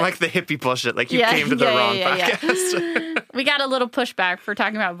little if you don't like the hippie bullshit, like you came to the wrong podcast. We got a little pushback for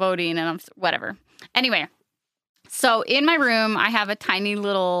talking about voting and whatever. Anyway, so in my room, I have a tiny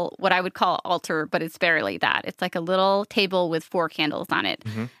little, what I would call altar, but it's barely that. It's like a little table with 4 candles on it.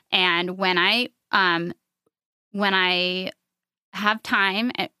 Mm-hmm. And when I have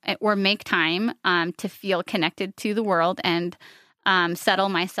time or make time to feel connected to the world and settle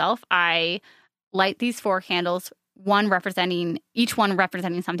myself, I light these 4 candles, each one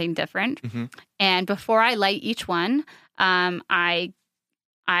representing something different. Mm-hmm. And before I light each one,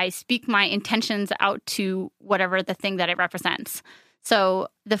 I speak my intentions out to whatever the thing that it represents. So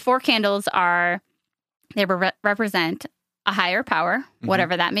the 4 candles represent a higher power, mm-hmm.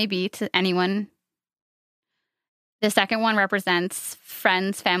 whatever that may be to anyone. The second one represents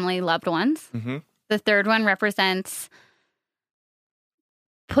friends, family, loved ones. Mm-hmm. The third one represents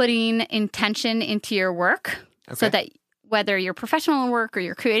putting intention into your work, so that whether your professional work or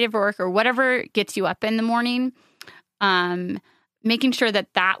your creative work or whatever gets you up in the morning, making sure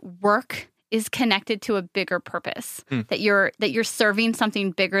that work is connected to a bigger purpose, that you're serving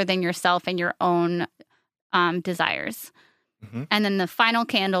something bigger than yourself and your own desires. Mm-hmm. And then the final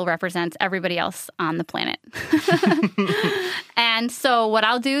candle represents everybody else on the planet. And so what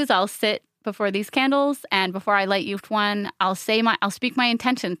I'll do is I'll sit before these candles, and before I light each one, I'll speak my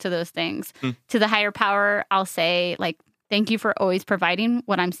intention to those things. To the higher power, I'll say, like, Thank you for always providing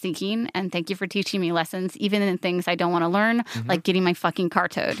what I'm seeking. And thank you for teaching me lessons, even in things I don't want to learn, like getting my fucking car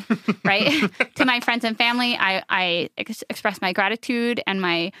towed, right? To my friends and family, I express my gratitude and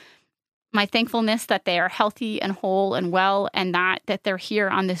my thankfulness that they are healthy and whole and well, and that they're here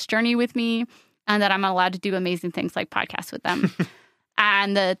on this journey with me, and that I'm allowed to do amazing things like podcasts with them.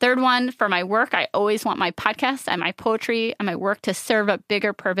 And the third one, for my work, I always want my podcast and my poetry and my work to serve a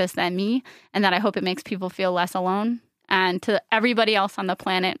bigger purpose than me, and that I hope it makes people feel less alone. And to everybody else on the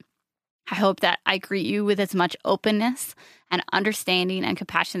planet, I hope that I greet you with as much openness and understanding and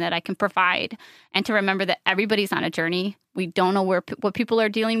compassion that I can provide. And to remember that everybody's on a journey. We don't know what people are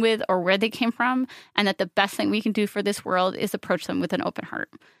dealing with or where they came from. And that the best thing we can do for this world is approach them with an open heart.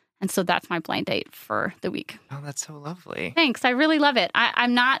 And so that's my blind date for the week. Oh, that's so lovely. Thanks. I really love it.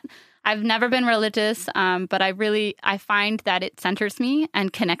 I've never been religious, but I find that it centers me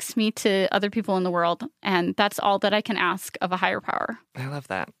and connects me to other people in the world. And that's all that I can ask of a higher power. I love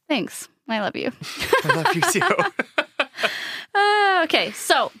that. Thanks. I love you. I love you too. Okay,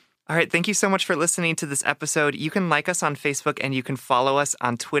 so. All right. Thank you so much for listening to this episode. You can like us on Facebook and you can follow us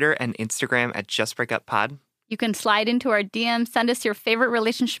on Twitter and Instagram at Just Break Up Pod. You can slide into our DMs, send us your favorite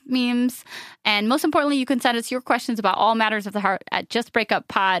relationship memes, and most importantly, you can send us your questions about all matters of the heart at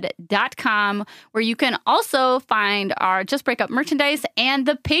justbreakuppod.com, where you can also find our Just Break Up merchandise and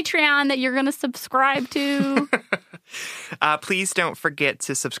the Patreon that you're going to subscribe to. Please don't forget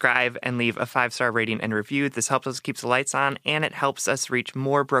to subscribe and leave a 5-star rating and review. This helps us keep the lights on, and it helps us reach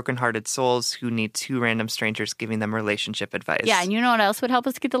more brokenhearted souls who need 2 random strangers giving them relationship advice. Yeah, and you know what else would help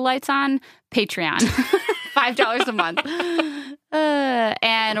us keep the lights on? Patreon. $5 a month.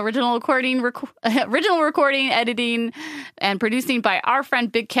 And original recording, editing, and producing by our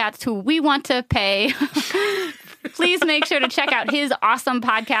friend Big Cats, who we want to pay. Please make sure to check out his awesome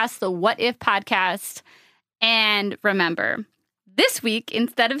podcast, the What If Podcast. And remember, this week,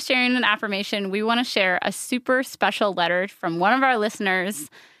 instead of sharing an affirmation, we want to share a super special letter from one of our listeners.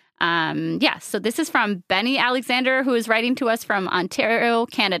 So this is from Benny Alexander, who is writing to us from Ontario,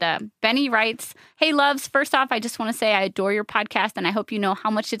 Canada. Benny writes, "Hey, loves, first off, I just want to say I adore your podcast, and I hope you know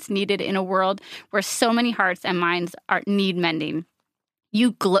how much it's needed in a world where so many hearts and minds need mending.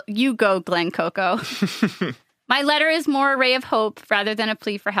 You go, Glenn Coco." My letter is more a ray of hope rather than a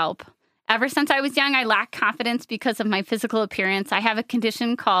plea for help. Ever since I was young, I lacked confidence because of my physical appearance. I have a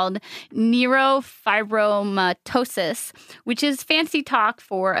condition called neurofibromatosis, which is fancy talk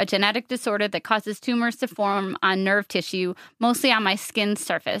for a genetic disorder that causes tumors to form on nerve tissue, mostly on my skin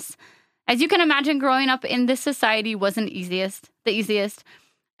surface. As you can imagine, growing up in this society wasn't the easiest.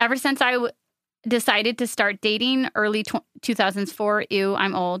 Ever since I decided to start dating early 2004, ew,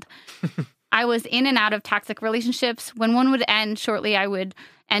 I'm old, I was in and out of toxic relationships. When one would end, shortly I would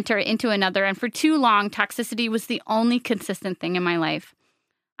enter into another. And for too long, toxicity was the only consistent thing in my life.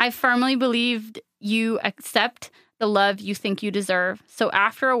 I firmly believed you accept the love you think you deserve. So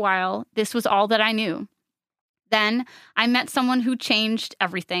after a while, this was all that I knew. Then I met someone who changed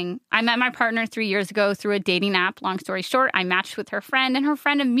everything. I met my partner 3 years ago through a dating app. Long story short, I matched with her friend, and her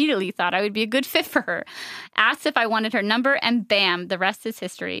friend immediately thought I would be a good fit for her. Asked if I wanted her number, and bam, the rest is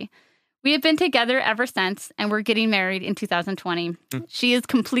history. We have been together ever since, and we're getting married in 2020. She is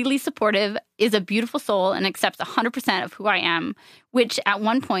completely supportive, is a beautiful soul, and accepts 100% of who I am, which at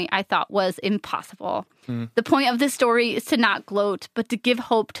one point I thought was impossible. The point of this story is to not gloat, but to give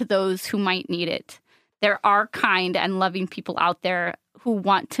hope to those who might need it. There are kind and loving people out there who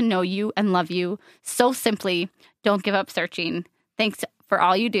want to know you and love you. So simply, don't give up searching. Thanks for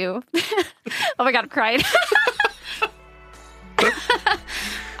all you do. Oh my God, I'm crying.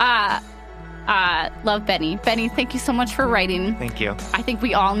 Love, Benny. Benny, thank you so much for writing. Thank you. I think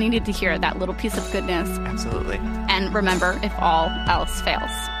we all needed to hear that little piece of goodness. Absolutely. And remember, if all else fails,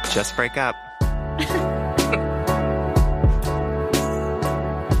 just break up.